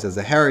forefathers as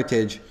a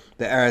heritage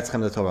the HaAretz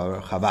Chem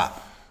Torah Chava.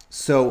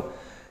 So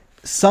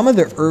some of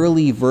the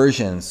early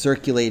versions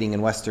circulating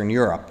in Western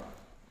Europe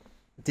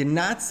did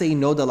not say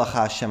Nod Elcha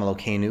Hashem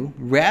Elokeinu.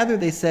 Rather,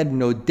 they said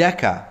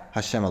Nodeka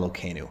Hashem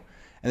Elokeinu.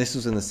 And this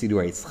was in the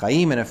Sidur Eitz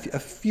Chaim and a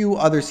few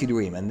other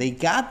Sidurim. And they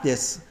got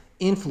this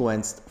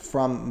influenced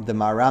from the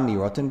Maram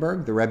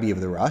Rothenburg, the Rebbe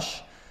of the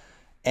Rush.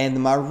 And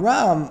the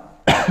Maram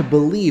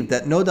believed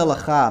that Nod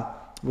Elcha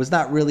was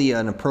not really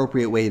an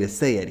appropriate way to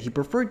say it. He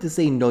preferred to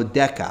say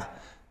Nodeka.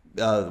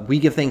 We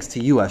give thanks to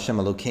you, Hashem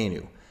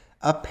Elokeinu.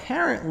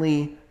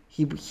 Apparently,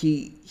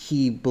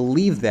 he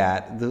believed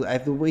that,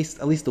 at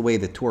least the way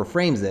the Torah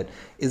frames it,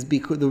 is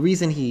because the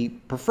reason he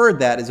preferred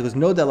that is because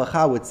Nod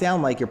Elcha would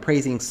sound like you're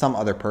praising some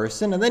other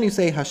person, and then you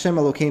say Hashem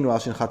Elokeinu al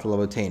shinchat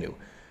lavotenu.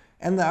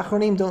 And the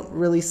Achronim don't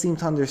really seem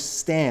to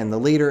understand the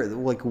later,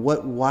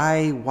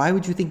 why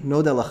would you think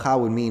Nod Elcha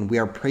would mean we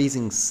are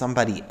praising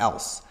somebody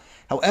else?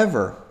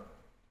 However,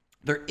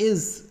 there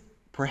is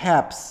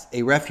perhaps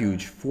a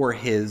refuge for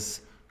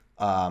his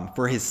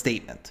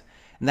statement.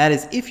 And that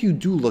is, if you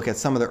do look at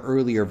some of the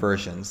earlier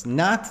versions,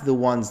 not the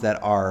ones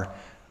that are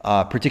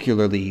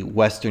particularly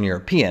Western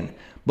European,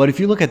 but if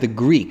you look at the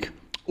Greek,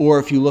 or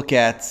if you look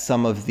at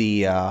some of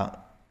the,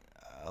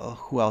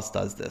 who else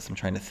does this? I'm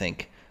trying to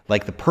think.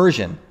 Like the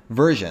Persian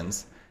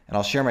versions, and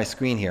I'll share my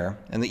screen here,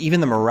 and even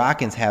the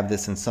Moroccans have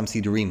this in some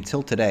Sidurim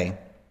till today,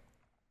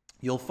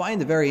 you'll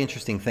find a very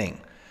interesting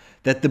thing,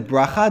 that the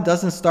Beracha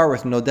doesn't start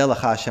with Nod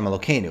Elcha Hashem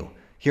Elokeinu.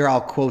 Here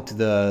I'll quote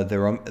the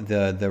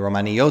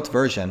Romaniot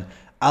version,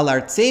 Al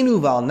artzenu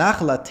v'al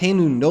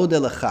nachalatenu nod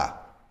Elcha.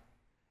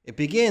 It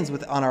begins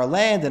with on our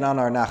land and on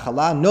our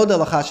nachala, Nod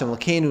Elcha Hashem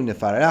Elokeinu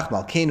nefarach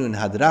malkeinu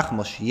nhadrach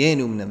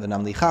moshienu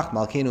v'namlichach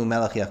malkeinu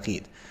melech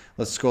yachid.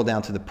 Let's scroll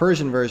down to the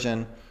Persian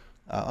version.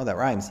 That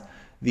rhymes.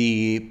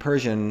 The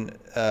Persian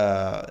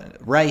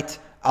rite,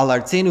 Al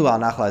artzenu v'al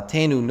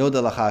nachalatenu nod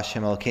Elcha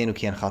Hashem Elokeinu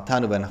ki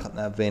enchaltanu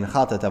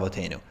v'enchalta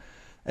tavotenu,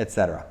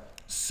 etc.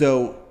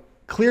 So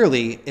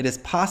clearly, it is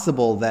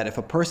possible that if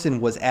a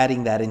person was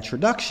adding that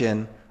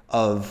introduction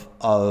of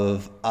Al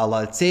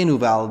artzenu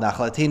v'al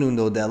nachalatenu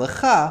nod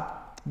Elcha,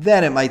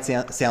 then it might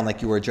sound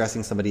like you were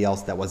addressing somebody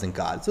else that wasn't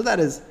God. So that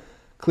is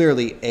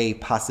clearly a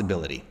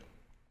possibility.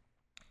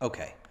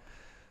 Okay.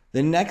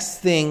 The next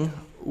thing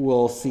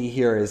we'll see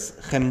here is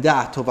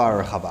Chemda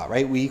Tova Rechava,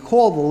 right? We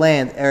call the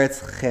land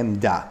Eretz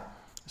Chemda.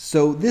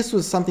 So this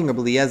was something Rabbi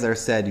Eliezer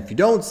said, if you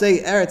don't say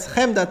Eretz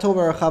Chemda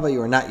Tova Rechava,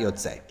 you are not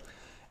Yotzei.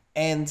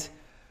 And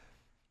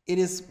it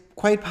is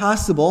quite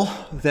possible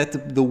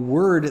that the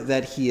word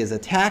that he is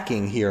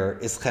attacking here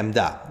is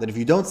Chemda. That if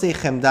you don't say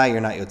Chemda, you're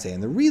not Yotzei.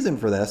 And the reason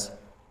for this,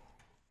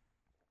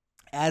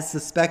 as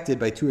suspected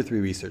by 2 or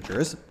 3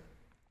 researchers,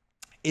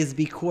 is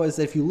because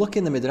if you look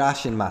in the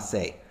Midrash in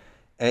Masei,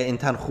 in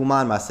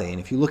Tanchuman Masei, and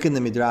if you look in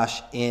the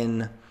Midrash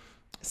in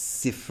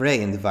Sifrei,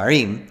 in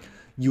Devarim,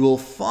 you will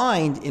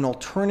find an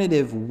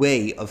alternative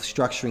way of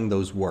structuring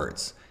those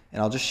words.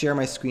 And I'll just share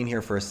my screen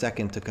here for a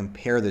second to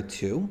compare the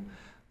two.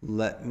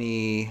 Let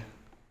me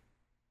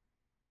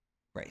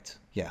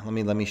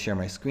share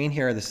my screen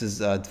here. This is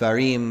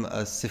Dvarim,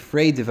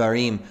 Sifrei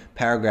Devarim,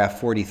 paragraph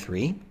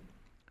 43. Here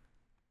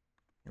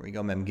we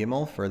go, Mem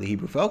Gimel for the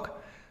Hebrew folk.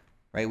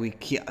 Right,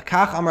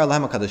 Kach Amar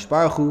Lahem HaKadosh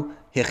Baruch Hu,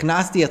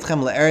 Hechnasti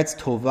etchem le'eretz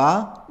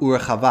tova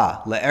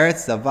u'rechava,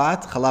 le'eretz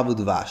zavat chalav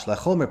u'dvash,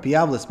 lechol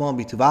merpiyav l'smol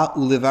bituva,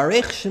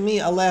 u'levarech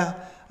shemi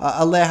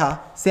aleha.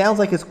 Sounds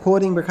like it's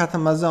quoting Birkat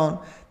HaMazon,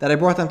 that I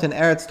brought them to an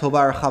eretz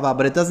tova u'rechava,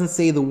 but it doesn't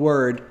say the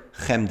word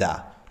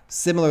chemda.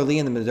 Similarly,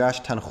 in the Midrash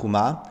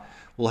Tanchuma,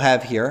 we'll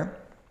have here,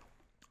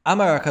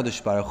 Amar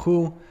HaKadosh Baruch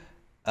Hu,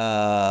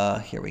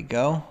 here we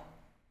go.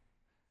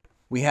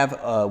 We have,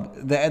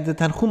 the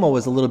Tanchuma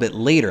was a little bit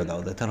later, though.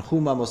 The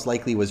Tanchuma most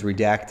likely was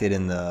redacted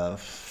in the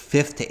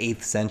 5th to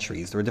 8th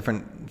centuries. There were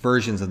different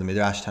versions of the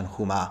Midrash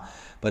Tanchuma,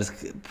 but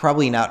it's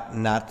probably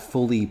not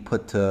fully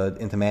put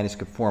into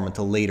manuscript form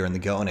until later in the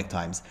Gaonic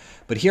times.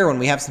 But here, when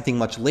we have something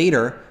much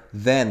later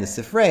than the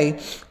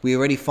Sifrei, we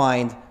already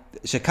find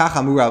Shekach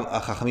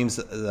Amura Chachamim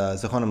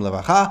Zechonim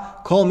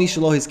Levacha, Kol Mi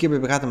Shelo Hizkir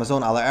Birkat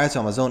HaMazon Ala Eretz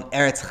HaMazon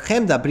Eretz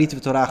Chemda Brit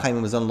V'Torah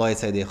Chaim HaMazon Lo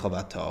Yitzay Yedei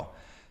Chovato.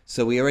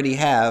 So we already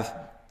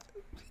have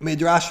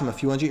Midrash from a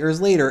few hundred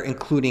years later,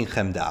 including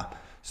Chemda.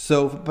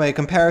 So by a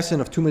comparison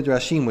of two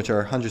Midrashim, which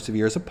are hundreds of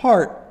years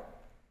apart,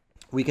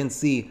 we can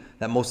see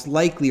that most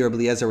likely Rabbi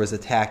Eliezer was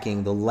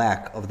attacking the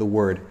lack of the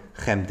word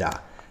Chemda.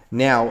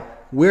 Now,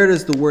 where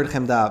does the word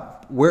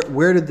Chemda,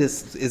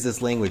 is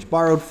this language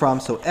borrowed from?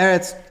 So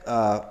Eretz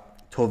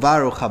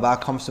Tovar Chava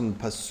comes from the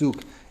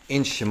pasuk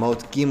in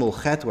Shemot Gimel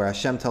Chet, where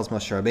Hashem tells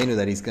Moshe Rabbeinu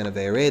that he's going to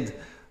ve'erid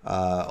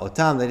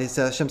Otam, that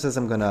Hashem says,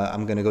 I'm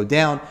gonna go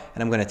down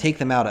and I'm gonna take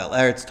them out at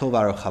Eretz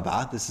Tovar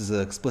Chava. This is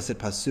an explicit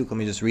pasuk. Let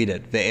me just read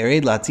it.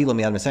 Ve'erid la'atzilo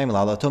mi'ad Mitzrayim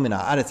la'alato min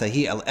ha'aretz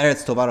hahi el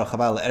Eretz Tovar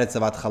Chava le'eretz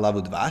zavat chalav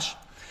u'dvash.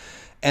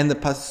 And the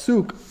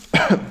pasuk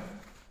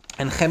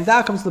and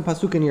Chemda comes to the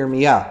pasuk in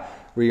Yirmiyah,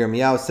 where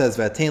Yirmiyah says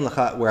V'atein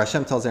lecha, where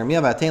Hashem tells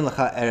Yirmiyah V'atein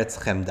lecha Eretz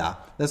Chemda.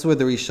 That's where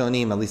the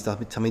Rishonim, at least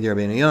Talmidei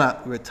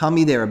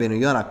Rabbeinu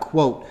Yonah,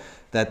 quote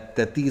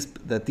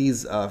that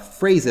these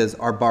phrases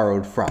are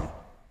borrowed from.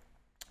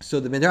 So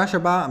the Midrash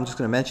Rabbah, I'm just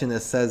going to mention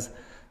this, says,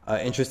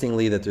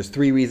 interestingly, that there's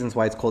 3 reasons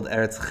why it's called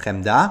Eretz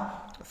Chemda.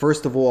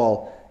 First of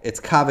all, it's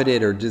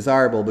coveted or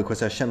desirable because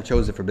Hashem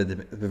chose it for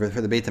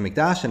the Beit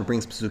HaMikdash and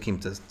brings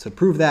Pesukim to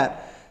prove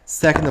that.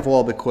 Second of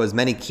all, because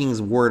many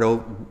kings ward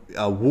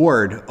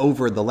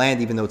over the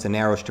land, even though it's a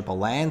narrow strip of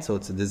land, so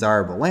it's a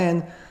desirable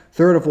land.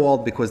 Third of all,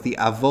 because the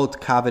Avot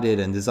coveted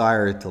and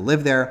desired to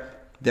live there,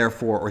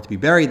 therefore, or to be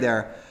buried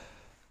there,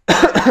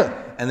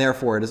 and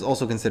therefore it is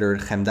also considered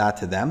Chemda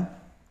to them.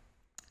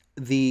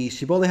 The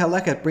Shibbolei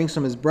HaLeket brings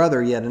from his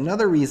brother yet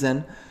another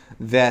reason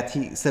that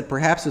he said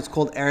perhaps it's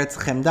called Eretz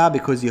Chemda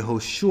because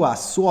Yehoshua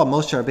saw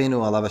Moshe Rabbeinu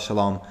alav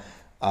shalom.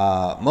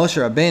 Moshe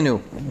Rabbeinu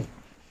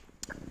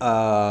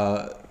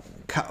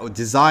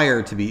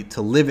desired to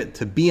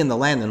be in the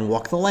land and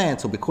walk the land.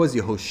 So because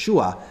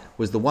Yehoshua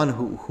was the one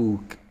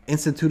who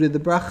instituted the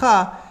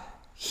Beracha,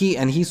 he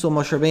saw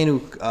Moshe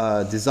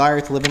Rabbeinu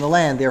desire to live in the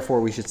land.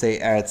 Therefore, we should say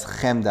Eretz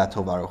Chemda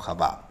Tovar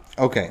Chava.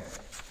 Okay,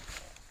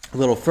 a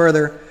little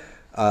further.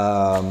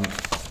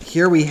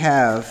 Here we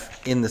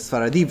have in the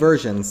Sfaradi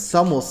version,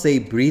 some will say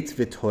Brit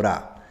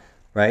v'Torah,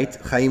 right?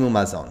 Chaim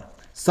u'Mazon.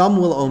 Some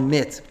will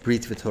omit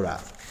Brit v'Torah.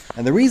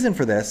 And the reason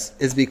for this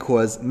is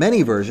because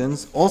many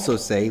versions also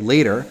say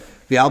later,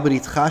 right, on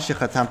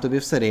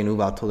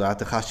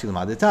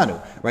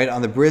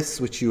the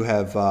bris which you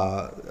have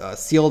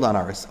sealed on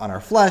our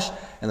flesh,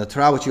 and the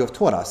Torah which you have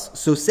taught us.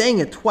 So saying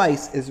it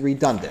twice is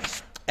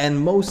redundant. And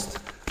most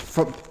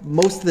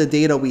of the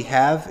data we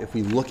have, if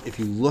you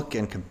look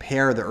and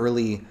compare the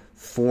early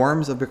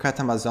forms of Birkat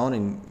HaMazon,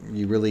 and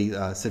you really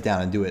sit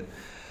down and do it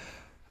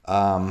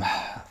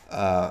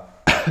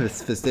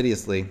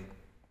fastidiously,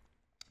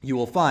 you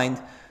will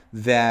find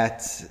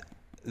that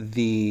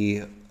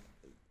the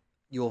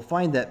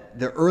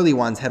early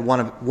ones had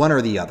one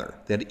or the other.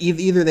 That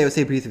either they would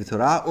say Brit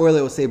v'Torah or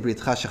they would say Brit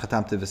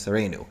Chachatamte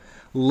v'Sarenu.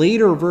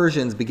 Later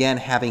versions began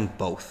having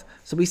both.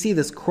 So we see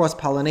this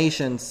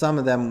cross-pollination. Some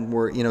of them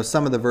were,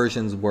 some of the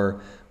versions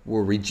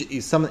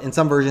in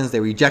some versions they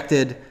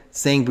rejected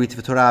saying Brit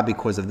v'Torah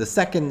because of the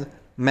second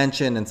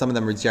mention, and some of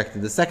them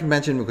rejected the second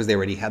mention because they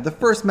already had the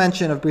first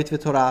mention of Brit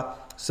v'Torah.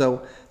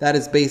 So that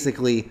is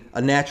basically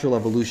a natural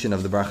evolution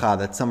of the Beracha,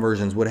 that some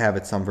versions would have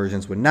it, some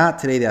versions would not.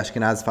 Today the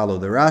Ashkenaz follow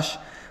the Rash,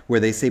 where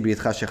they say Brit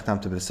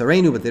Chashechtam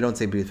B'Sarenu, but they don't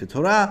say Brit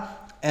v'Torah,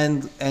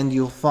 and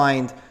you'll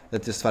find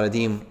that the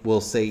Sfaradim will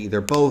say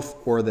either both,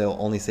 or they'll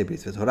only say Brit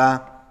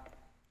v'Torah.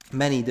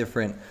 Many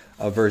different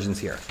versions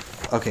here.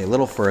 Okay, a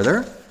little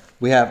further.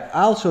 We have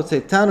Al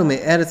Shotzetanu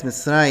me'eretz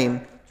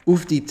Mitzrayim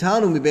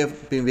uftitanu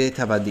mi'beit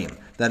havadim,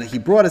 that he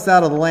brought us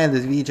out of the land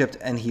of Egypt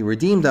and he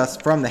redeemed us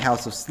from the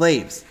house of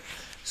slaves.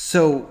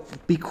 So,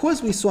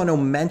 because we saw no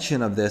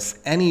mention of this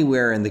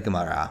anywhere in the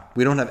Gemara,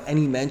 we don't have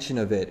any mention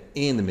of it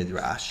in the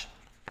Midrash,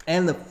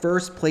 and the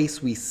first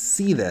place we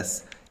see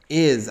this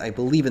is, I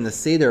believe, in the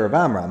Seder of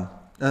Amram.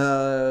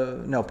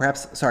 Machzor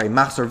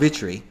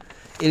Vitri.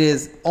 It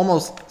is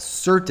almost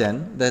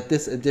certain that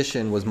this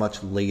edition was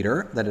much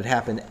later, that it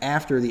happened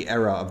after the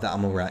era of the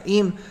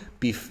Amoraim,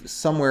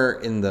 somewhere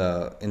in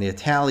the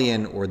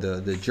Italian or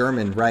the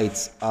German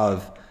rights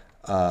of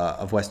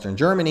Western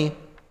Germany.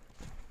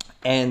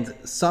 And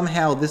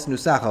somehow this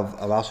nusach of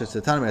Al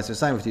Shetzatanu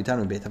Esrosayim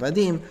V'Titanu Beit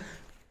Havadim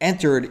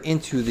entered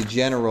into the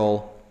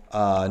general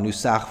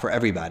nusach for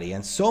everybody.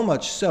 And so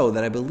much so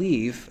that I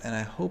believe, and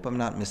I hope I'm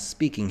not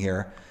misspeaking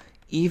here,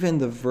 even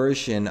the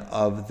version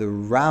of the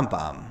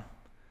Rambam,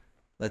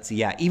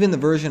 even the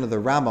version of the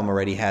Rambam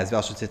already has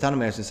V'Al Shetzatanu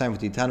Esrosayim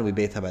V'Titanu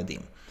Beit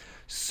Havadim.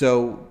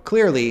 So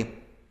clearly, it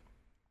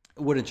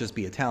wouldn't just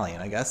be Italian,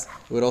 I guess.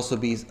 It would also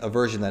be a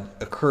version that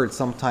occurred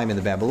sometime in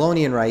the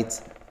Babylonian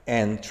rites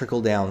and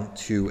trickled down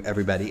to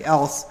everybody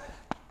else.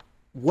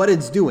 What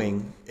it's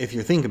doing, if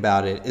you think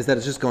about it, is that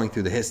it's just going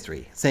through the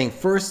history. Saying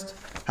first,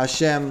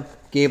 Hashem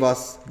gave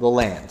us the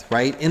land,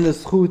 right? In the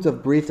zchut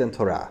of Brit and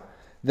Torah.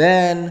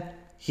 Then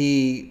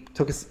He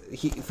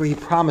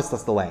promised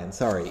us the land,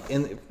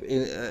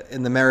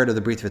 in the merit of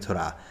the Brit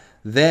Torah.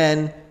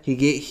 Then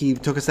he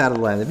took us out of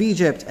the land of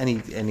Egypt, and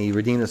he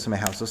redeemed us from a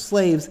house of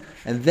slaves,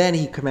 and then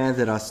he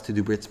commanded us to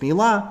do Brit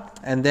Milah,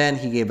 and then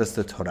he gave us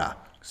the Torah.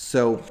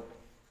 So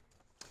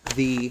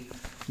the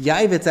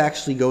Yaivitz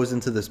actually goes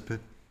into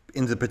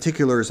the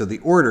particulars of the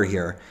order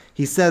here.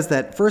 He says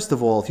that, first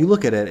of all, if you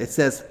look at it, it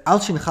says, Al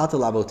Shinchat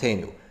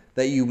Lavotenu,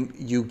 that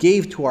you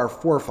gave to our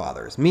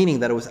forefathers, meaning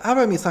that it was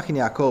Avraham, Yitzchak, and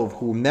Yaakov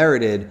who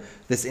merited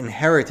this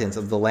inheritance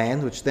of the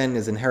land, which then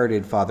is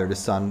inherited father to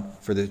son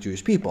for the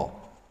Jewish people.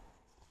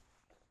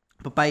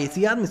 But by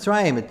Yetziat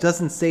Mitzrayim, it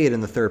doesn't say it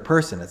in the third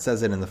person. It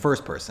says it in the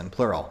first person,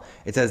 plural.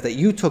 It says that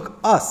you took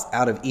us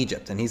out of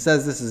Egypt. And he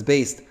says this is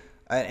based,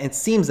 it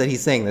seems that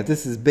he's saying that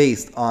this is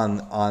based on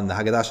the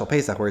Haggadah Shel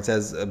Pesach, where it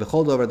says,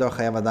 B'chol dover dor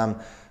chayav adam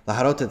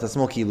laharot et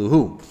asmo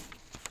kiluhu.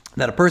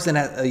 That a person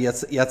has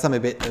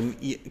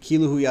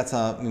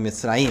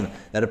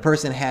that a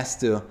person has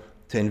to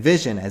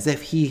envision as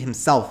if he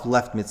himself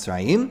left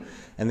Mitzrayim,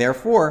 and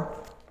therefore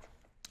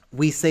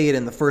we say it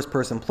in the first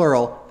person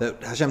plural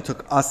that Hashem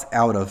took us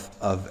out of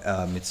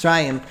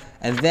Mitzrayim,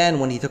 and then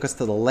when He took us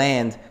to the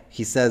land,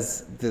 He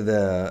says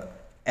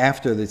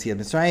after the Yetziat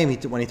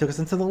Mitzrayim, when He took us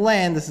into the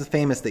land, this is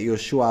famous that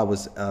Yoshua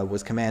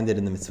was commanded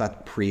in the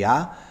mitzvah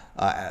Priyah.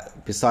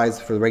 Besides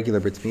for the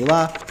regular Brit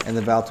Milah, and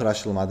the Val Torah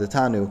Shalom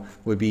Adatanu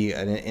would be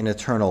an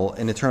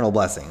eternal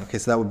blessing. Okay,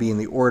 so that would be in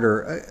the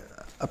order,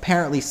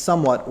 apparently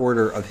somewhat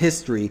order of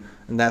history,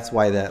 and that's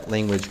why that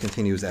language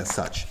continues as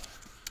such.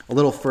 A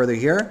little further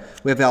here,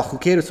 we have Val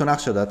Chukeru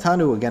Tzonach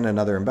Shadatanu, again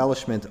another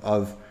embellishment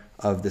of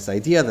this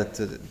idea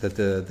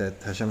that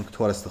Hashem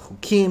taught us the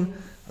Chukim,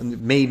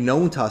 made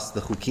known to us the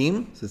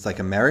Chukim, so it's like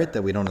a merit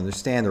that we don't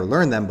understand or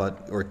learn them,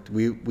 or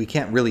we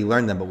can't really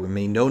learn them, but we're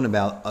made known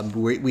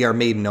we are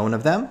made known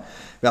of them.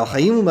 For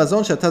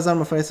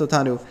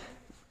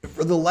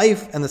the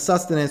life and the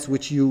sustenance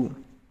which you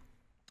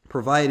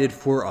provided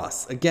for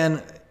us.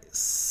 Again,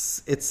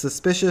 it's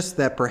suspicious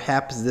that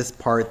perhaps this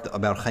part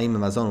about Chaim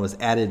and Mazon was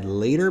added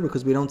later,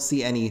 because we don't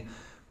see any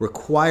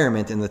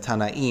requirement in the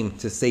Tanaim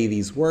to say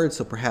these words,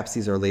 so perhaps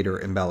these are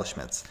later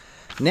embellishments.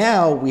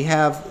 Now we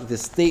have the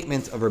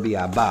statement of Rabbi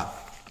Abba,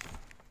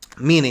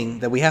 meaning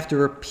that we have to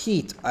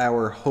repeat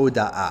our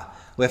hoda'ah.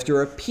 We have to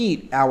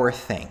repeat our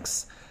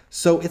thanks.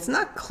 So it's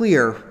not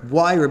clear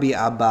why Rabbi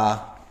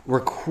Abba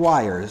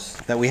requires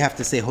that we have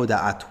to say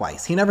hoda'ah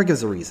twice. He never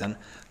gives a reason.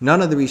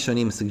 None of the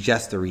Rishonim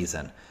suggest a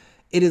reason.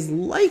 It is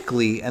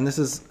likely, and this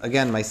is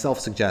again myself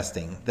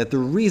suggesting, that the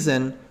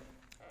reason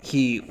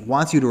he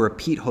wants you to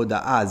repeat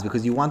hoda'ah is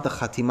because you want the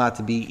chatimah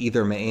to be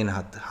either me'ein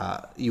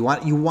you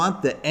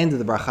want the end of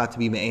the bracha to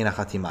be me'ein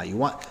chatimah.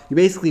 You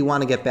basically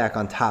want to get back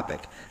on topic.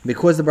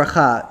 Because the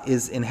bracha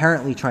is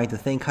inherently trying to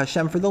thank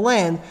Hashem for the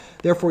land,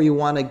 therefore you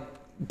want to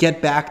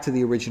get back to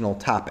the original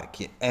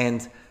topic.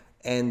 And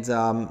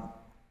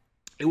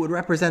it would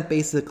represent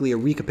basically a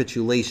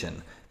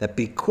recapitulation, that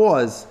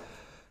because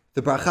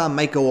the bracha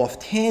might go off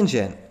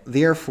tangent,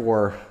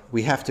 therefore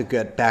we have to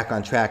get back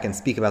on track and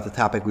speak about the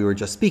topic we were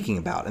just speaking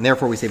about. And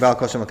therefore we say, Ba'al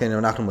kol shem Elokeinu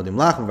anachnu modim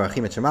lach,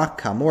 v'varachim et shemach,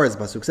 ka'amor, as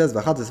pasuk says,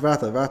 v'achata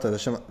v'sevarta v'rachta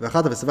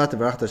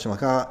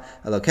Shemecha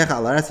Elokecha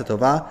al HaAretz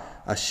hatova,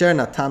 asher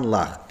natan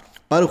lach.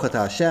 Baruch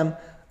atah Hashem,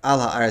 al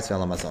HaAretz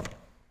ve'al HaMazon.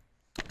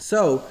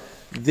 So,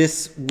 if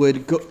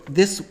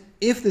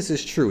this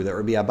is true, that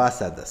Rabbi Abba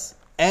said this,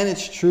 and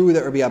it's true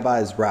that Rabbi Abba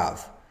is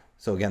Rav,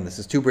 so again, this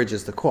is two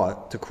bridges to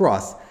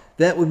cross,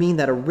 that would mean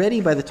that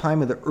already by the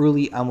time of the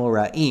early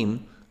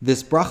Amoraim,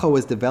 this bracha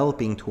was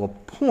developing to a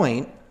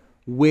point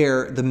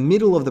where the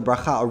middle of the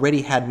bracha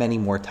already had many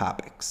more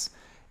topics.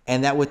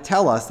 And that would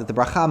tell us that the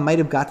bracha might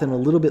have gotten a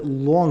little bit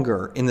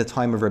longer in the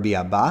time of Rabbi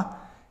Abba,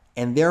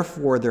 and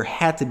therefore there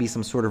had to be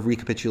some sort of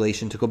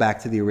recapitulation to go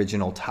back to the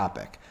original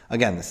topic.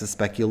 Again, this is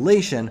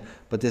speculation,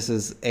 but this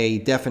is a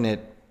definite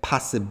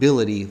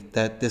possibility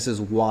that this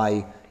is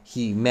why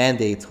he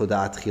mandates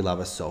Hoda'at Chila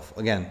V'Sof.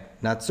 Again,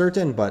 not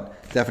certain, but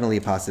definitely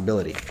a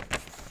possibility.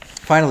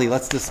 finally,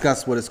 let's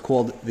discuss what is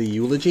called the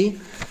eulogy.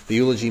 The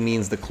eulogy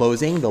means the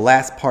closing, the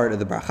last part of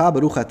the bracha.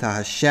 Baruch atah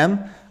Hashem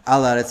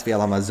al haaretz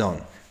ve'al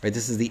hamazon. Right,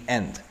 this is the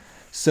end.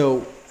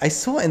 So I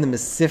saw in the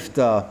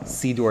Mesifta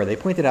Siddur, they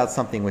pointed out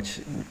something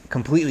which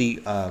completely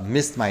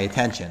missed my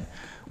attention,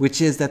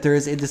 which is that there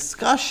is a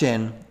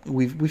discussion,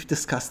 we've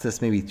discussed this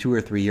maybe 2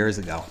 or 3 years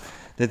ago,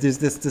 that there's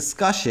this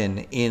discussion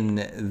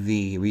in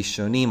the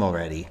Rishonim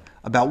already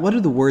about what do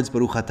the words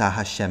Baruch atah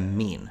Hashem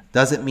mean?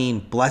 Does it mean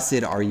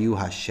blessed are you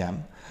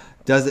Hashem?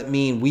 Does it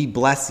mean we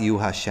bless you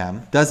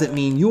Hashem? Does it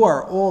mean you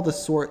are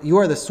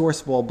the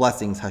source of all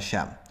blessings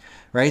Hashem?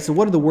 Right? So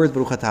what do the words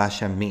Baruch atah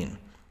Hashem mean?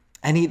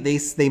 And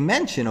they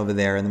mention over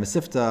there in the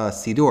Mesifta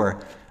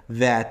Siddur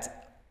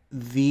that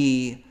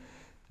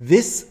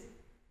this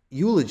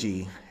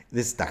eulogy,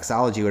 this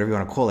doxology, whatever you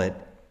want to call it,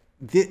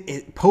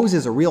 it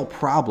poses a real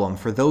problem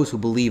for those who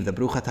believe that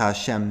Baruch atah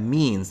Hashem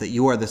means that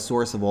you are the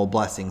source of all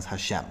blessings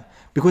Hashem.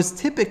 Because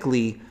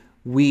typically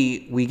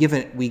we give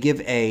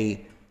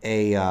a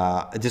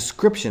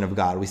description of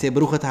God. We say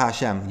Baruch atah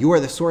Hashem, you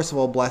are the source of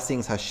all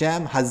blessings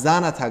Hashem,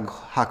 Hazanat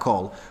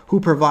Hakol, who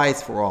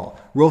provides for all.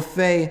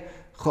 Rofei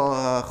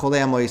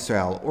Cholei Amo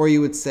Yisrael, or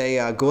you would say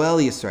Goel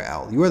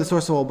Yisrael. You are the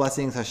source of all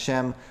blessings,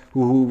 Hashem,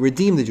 who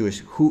redeem the Jewish,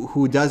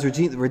 who does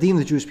redeem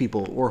the Jewish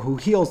people, or who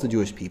heals the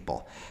Jewish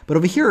people. But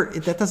over here,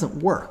 that doesn't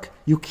work.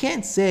 You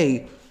can't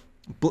say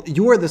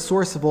you are the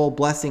source of all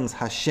blessings,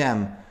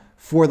 Hashem,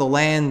 for the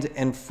land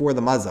and for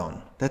the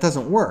mazon. That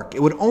doesn't work.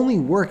 It would only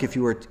work if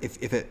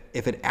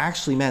it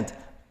actually meant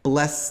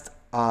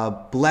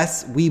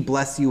we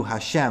bless you,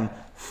 Hashem,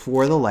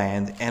 for the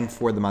land and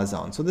for the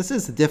mazon. So this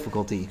is the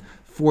difficulty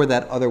for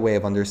that other way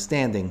of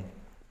understanding.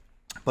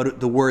 But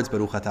the words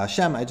Baruch atah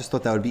Hashem, I just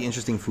thought that would be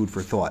interesting food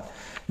for thought.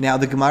 Now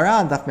the Gemara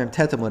on Daf Mem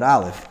Tet Amud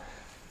Aleph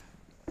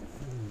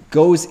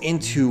goes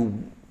into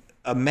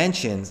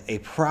mentions a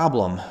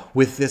problem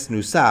with this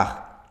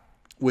nusach,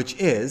 which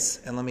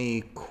is, and let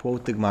me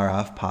quote the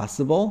Gemara if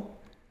possible.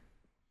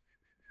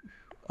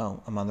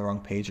 Oh, I'm on the wrong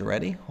page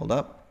already. Hold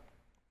up.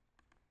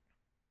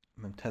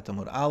 Mem Tet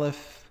Amud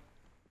Aleph.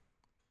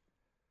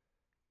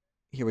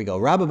 Here we go.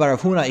 Rabba bar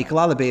Rav Huna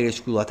ikla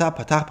lebeirish kulata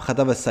patach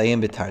b'chadav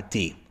asayim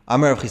betarti.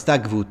 Amar Rav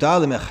Chisda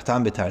gvuta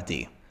lemechtam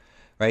betarti.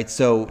 Right.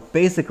 So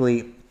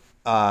basically,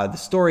 the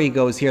story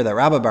goes here that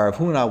Rabba bar Rav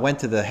Huna went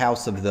to the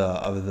house of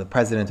the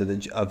president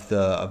of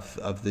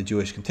the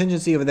Jewish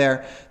contingency over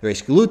there, the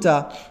Reish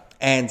Galuta,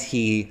 and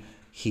he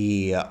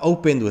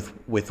opened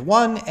with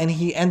one and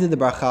he ended the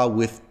bracha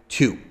with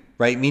two.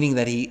 Right, meaning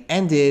that he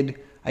ended.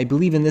 I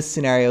believe in this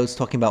scenario, it's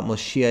talking about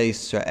Moshe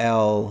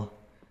Yisrael.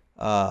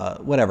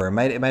 Whatever, it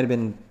might have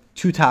been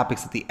 2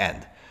 topics at the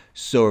end.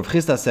 So Rav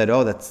Chisda said,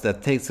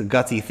 that takes a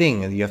gutsy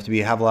thing, and you have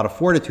to have a lot of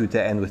fortitude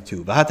to end with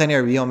 2.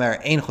 V'hatani Rabbi Omer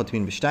ein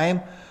chotmin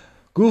b'shtayim,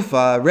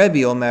 Gufa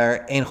Rebbe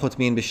Omer ein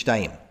chotmin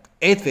b'shtayim.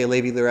 Eitvei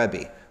Levi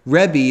l'Rebbe.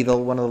 Rebbe,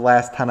 one of the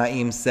last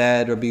Tanaim,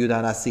 said, Rabbi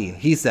Yehuda Nasi,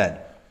 he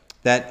said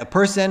that a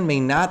person may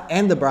not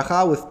end the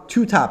bracha with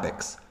 2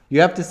 topics. You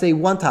have to say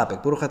 1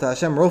 topic. Baruch atah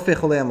Hashem, Rofei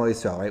Cholei Amo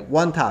Yisrael, right?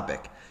 1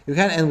 topic. You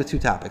can't end with 2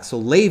 topics. So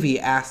Levi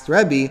asked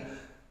Rebbe,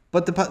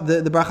 but the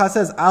bracha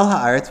says al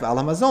HaAretz ve'al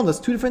hamazon. That's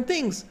 2 different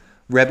things.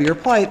 Rebbe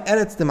replied,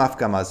 Eretz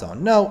demafka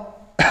mazon. No,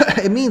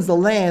 it means the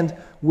land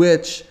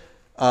which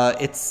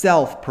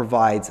itself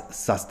provides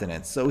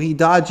sustenance. So he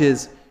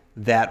dodges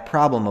that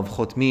problem of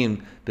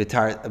chotmin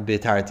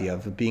betarti,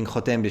 of being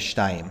chotem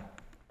b'shtayim.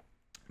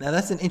 Now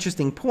that's an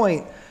interesting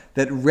point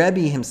that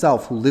Rebbe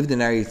himself, who lived in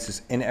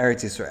Eretz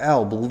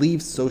Yisrael,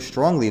 believes so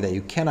strongly that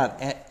you cannot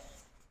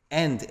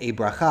end a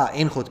bracha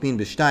in chotmin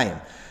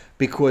b'shtayim,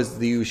 because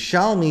the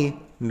Yerushalmi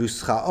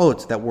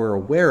nuschaot that we're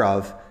aware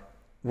of,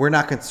 we're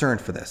not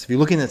concerned for this. If you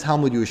look in the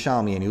Talmud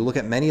Yerushalmi and you look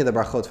at many of the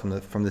brachot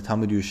from the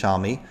Talmud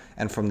Yerushalmi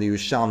and from the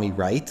Yerushalmi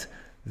right,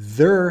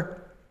 their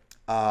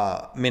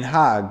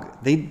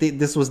minhag,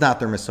 this was not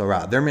their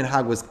Mesorah. Their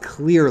minhag was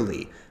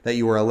clearly that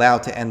you were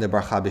allowed to end the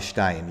bracha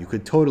b'shtayim. You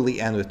could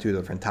totally end with 2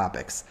 different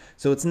topics.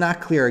 So it's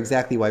not clear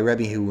exactly why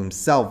Rebbe, who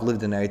himself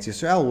lived in Eretz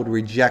Yisrael, would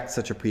reject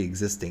such a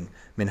pre-existing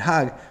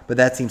minhag, but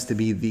that seems to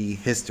be the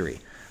history.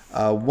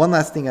 One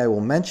last thing I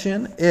will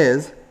mention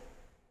is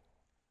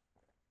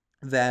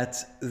that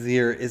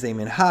there is a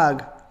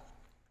minhag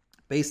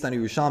based on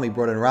Yerushalmi,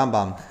 brought in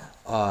Rambam,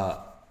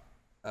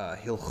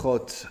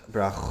 Hilchot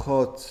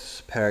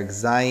Brachot Perek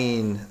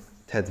Zayin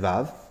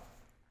Tedvav.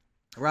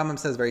 Rambam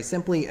says very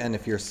simply, and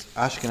if you're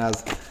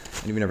Ashkenaz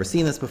and you've never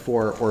seen this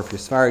before, or if you're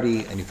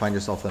Sephardi and you find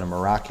yourself in a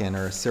Moroccan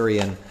or a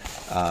Syrian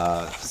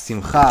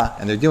Simcha,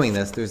 and they're doing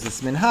this, there's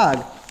this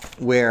minhag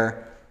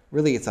where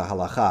really it's a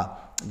halacha,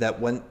 that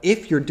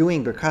if you're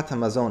doing Birkat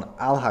HaMazon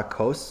al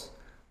hakos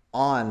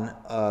on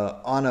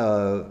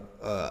a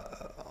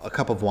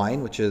cup of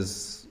wine, which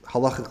is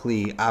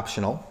halachically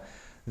optional,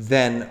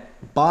 then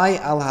by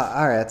al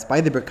HaAretz,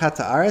 by the Birkat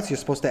HaAretz, you're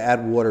supposed to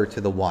add water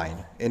to the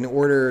wine in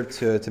order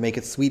to make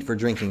it sweet for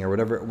drinking, or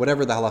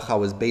whatever the halacha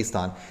was based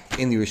on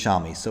in the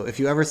Yerushalmi. So if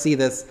you ever see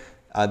this,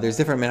 there's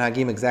different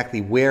minhagim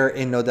exactly where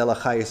in Nodeh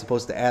Lacha you're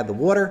supposed to add the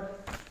water,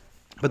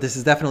 but this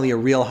is definitely a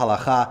real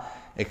halacha.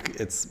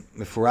 It's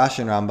Mefurash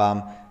in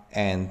Rambam,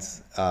 and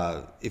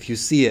if you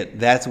see it,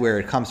 that's where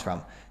it comes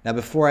from. Now,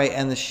 before I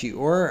end the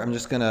shiur, I'm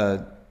just going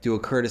to do a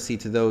courtesy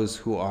to those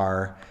who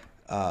are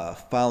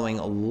following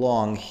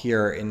along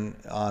here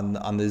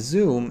on the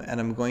Zoom, and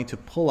I'm going to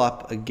pull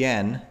up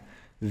again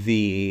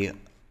the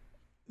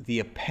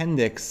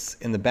appendix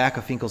in the back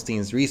of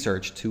Finkelstein's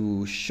research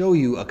to show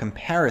you a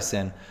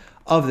comparison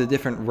of the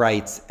different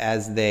rites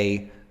as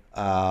they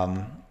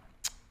went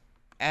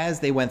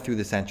through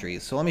the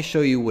centuries. So let me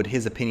show you what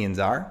his opinions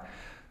are.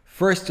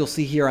 First, you'll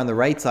see here on the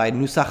right side,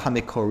 Nusach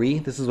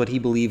HaMikori. This is what he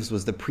believes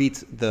was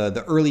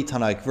the early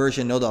Tanaic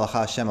version. Noda L'cha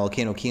Hashem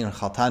Elokeinu ki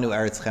nechaltanu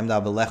eretz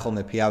chemda v'lechol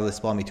mepiyav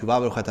l'spal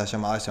mituva b'ruchat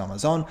Hashem al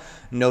Amazon.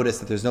 Notice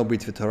that there's no Brit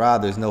V'Torah.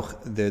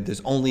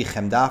 There's only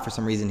chemda. For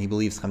some reason, he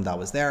believes chemda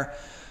was there.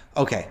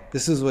 Okay,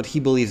 this is what he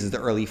believes is the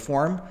early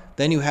form.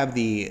 Then you have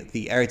the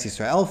Eretz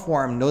Yisrael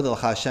form. Noda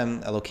L'cha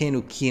Hashem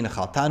Elokeinu ki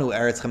nechaltanu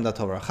eretz chemda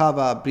tov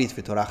rachava Brit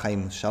V'Torah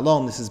chaim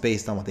shalom. This is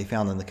based on what they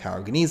found in the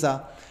Kara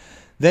Geniza.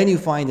 Then you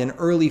find an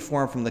early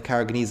form from the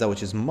Kara Geniza,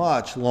 which is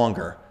much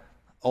longer.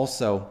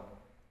 Also,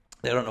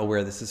 I don't know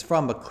where this is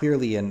from, but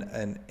clearly in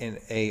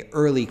a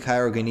early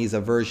Kara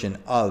Geniza version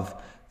of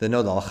the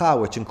Noda L'cha,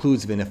 which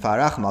includes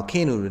V'nefarach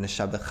malkeinu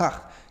v'neshabechach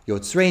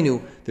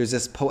yotzreinu. There's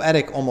this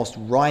poetic, almost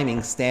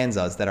rhyming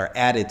stanzas that are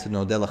added to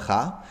Noda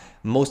L'cha.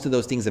 Most of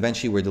those things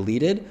eventually were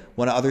deleted.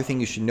 One other thing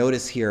you should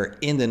notice here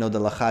in the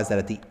Noda L'cha is that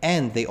at the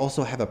end, they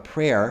also have a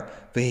prayer,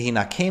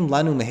 V'hinakem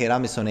lanu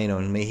mehera misonenu,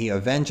 and may he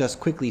avenge us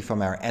quickly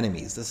from our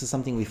enemies. This is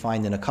something we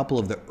find in a couple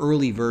of the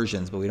early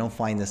versions, but we don't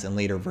find this in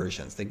later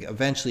versions.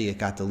 Eventually, it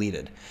got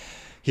deleted.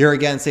 Here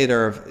again,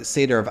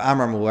 Seder of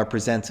Amram will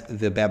represent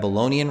the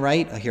Babylonian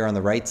rite, here on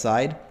the right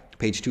side,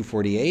 page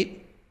 248.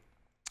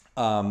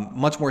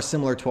 Much more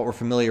similar to what we're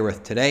familiar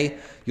with today.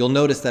 You'll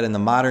notice that in the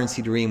modern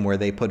Sidurim, where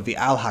they put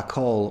V'al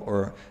HaKol,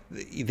 or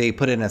they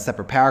put it in a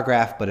separate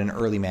paragraph, but in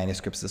early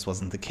manuscripts this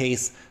wasn't the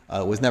case.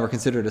 It was never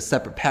considered a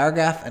separate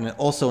paragraph, and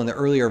also in the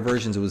earlier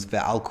versions it was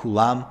V'al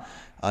Kulam,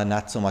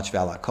 not so much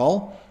V'al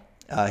HaKol.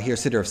 Here,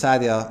 Siddur of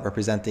Sadia,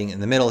 representing in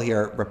the middle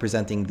here,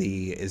 representing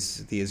the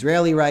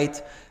Israeli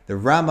rite. The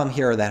Rambam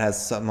here that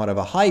has somewhat of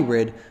a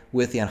hybrid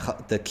with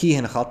the Ki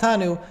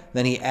Hinachaltanu.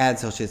 Then he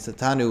adds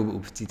Hoshetanu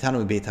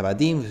Uptitanu Beit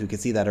Habadim, so you can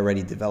see that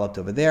already developed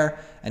over there.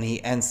 And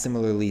he ends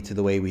similarly to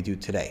the way we do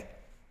today.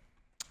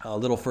 A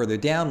little further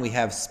down, we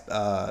have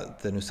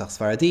the Nusach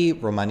Sfaradi,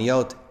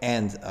 Romaniot,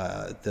 and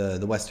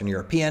the Western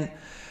European.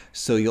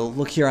 So you'll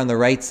look here on the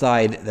right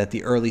side that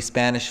the early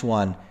Spanish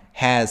one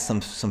has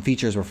some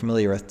features we're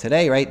familiar with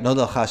today, right?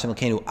 Noda L'cha Hashem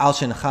Elokeinu al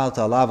shenchalta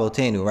alav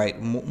otenu, right?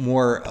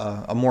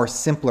 A more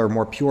simpler,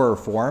 more purer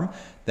form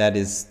that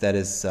is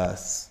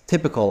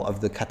typical of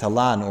the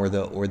Catalan or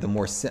the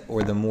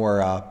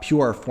more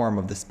pure form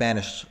of the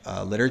Spanish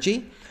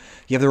liturgy.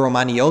 You have the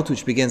Romaniot,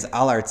 which begins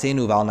al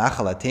artzenu v'al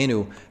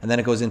nachalatenu, and then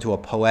it goes into a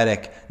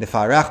poetic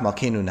nefarach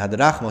malkeinu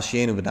nadrach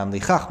moshienu v'dam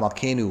lichach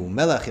malkeinu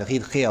melech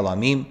yachid chei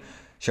alamim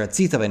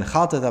shartzita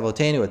v'enchalta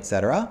avotenu,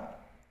 etc.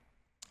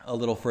 A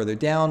little further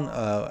down,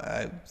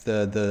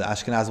 the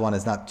Ashkenaz one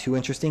is not too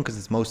interesting because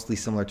it's mostly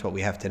similar to what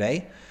we have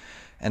today.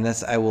 And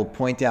this, I will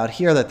point out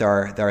here that there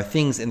are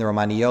things in the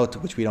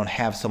Romaniot which we don't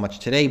have so much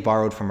today,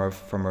 borrowed from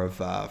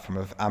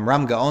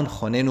Amram Gaon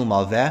Chonenu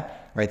Malveh,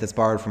 right? That's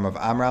borrowed from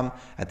Amram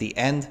at the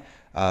end.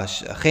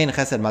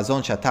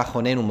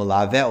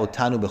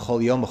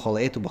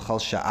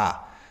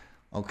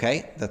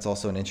 Okay, that's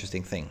also an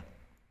interesting thing.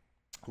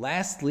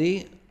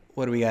 Lastly,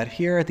 what do we got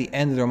here? At the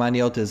end of the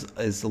Romaniot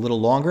is a little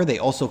longer. They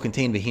also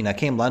contain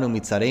V'hinakem lanu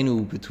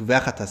mitzarenu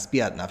b'tuvecha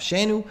taspiat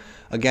nafshenu,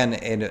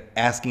 again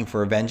asking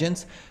for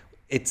vengeance.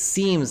 It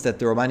seems that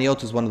the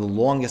Romaniot was one of the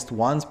longest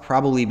ones,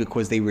 probably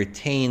because they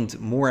retained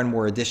more and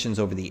more additions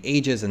over the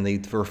ages, and they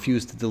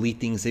refused to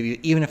delete things,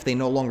 even if they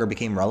no longer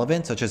became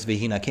relevant, such as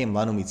V'hinakem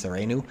lanu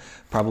mitzarenu,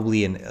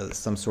 probably in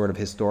some sort of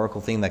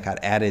historical thing that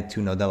got added to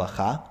Noda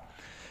L'cha.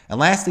 And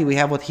lastly, we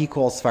have what he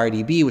calls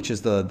Sfaradi B, which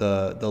is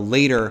the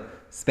later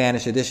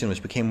Spanish edition,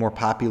 which became more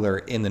popular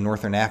in the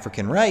Northern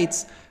African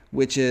rites,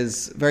 which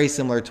is very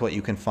similar to what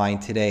you can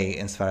find today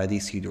in Sfaradi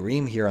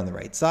Sidurim here on the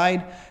right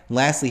side. And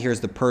lastly,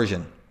 here's the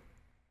Persian.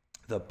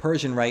 The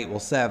Persian rite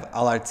will say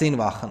al artzenu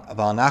v'al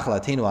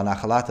nachalatenu al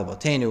nachalat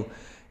avotenu,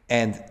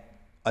 and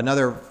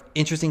another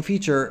interesting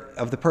feature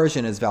of the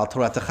Persian is V'al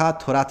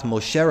Toratacha Torat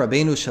Moshe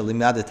Rabbeinu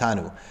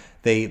shelimadetanu.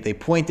 They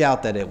point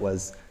out that it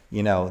was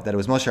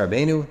Moshe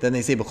Rabbeinu. Then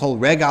they say b'chol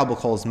regal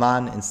b'chol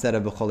zman instead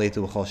of b'chol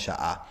etu b'chol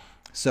sha'ah.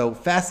 So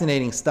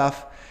fascinating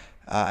stuff.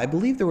 I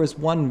believe there was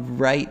one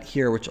rite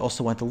here which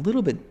also went a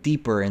little bit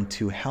deeper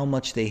into how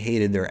much they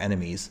hated their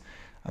enemies.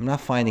 I'm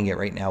not finding it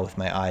right now with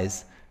my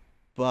eyes,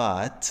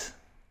 but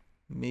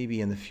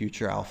maybe in the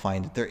future I'll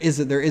find it. There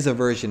is a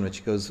version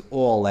which goes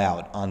all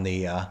out on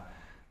the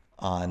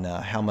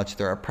how much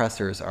their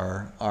oppressors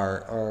are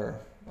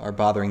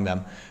bothering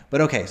them.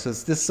 But okay, so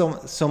it's this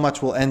so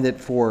much. We'll end it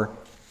for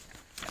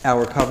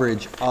our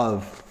coverage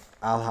of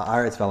Al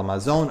HaAretz V'al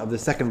Hamazon, of the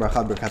second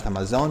Beracha, Birkat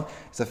Hamazon.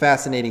 It's a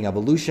fascinating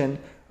evolution.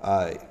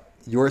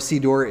 Your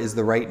Sidur is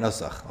the right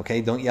Nusach,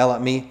 okay? Don't yell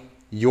at me.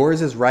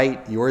 yours is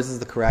right, yours is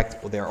the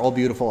correct, they're all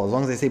beautiful. As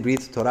long as they say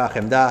Brit, Torah,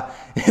 Chemda,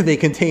 they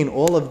contain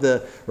all of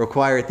the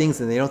required things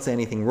and they don't say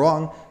anything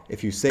wrong.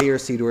 If you say your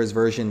Sidur's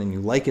version and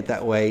you like it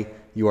that way,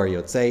 you are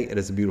Yotzei. It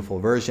is a beautiful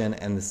version.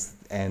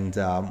 And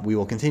we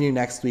will continue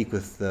next week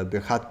with the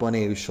Birkat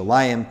Bonei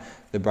Yerushalayim,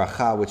 the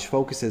Beracha, which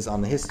focuses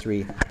on the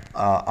history,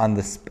 on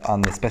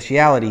the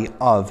speciality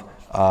of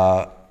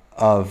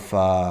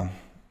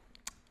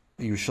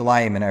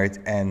Yerushalayim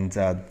and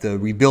the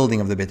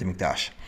rebuilding of the Beit HaMikdash.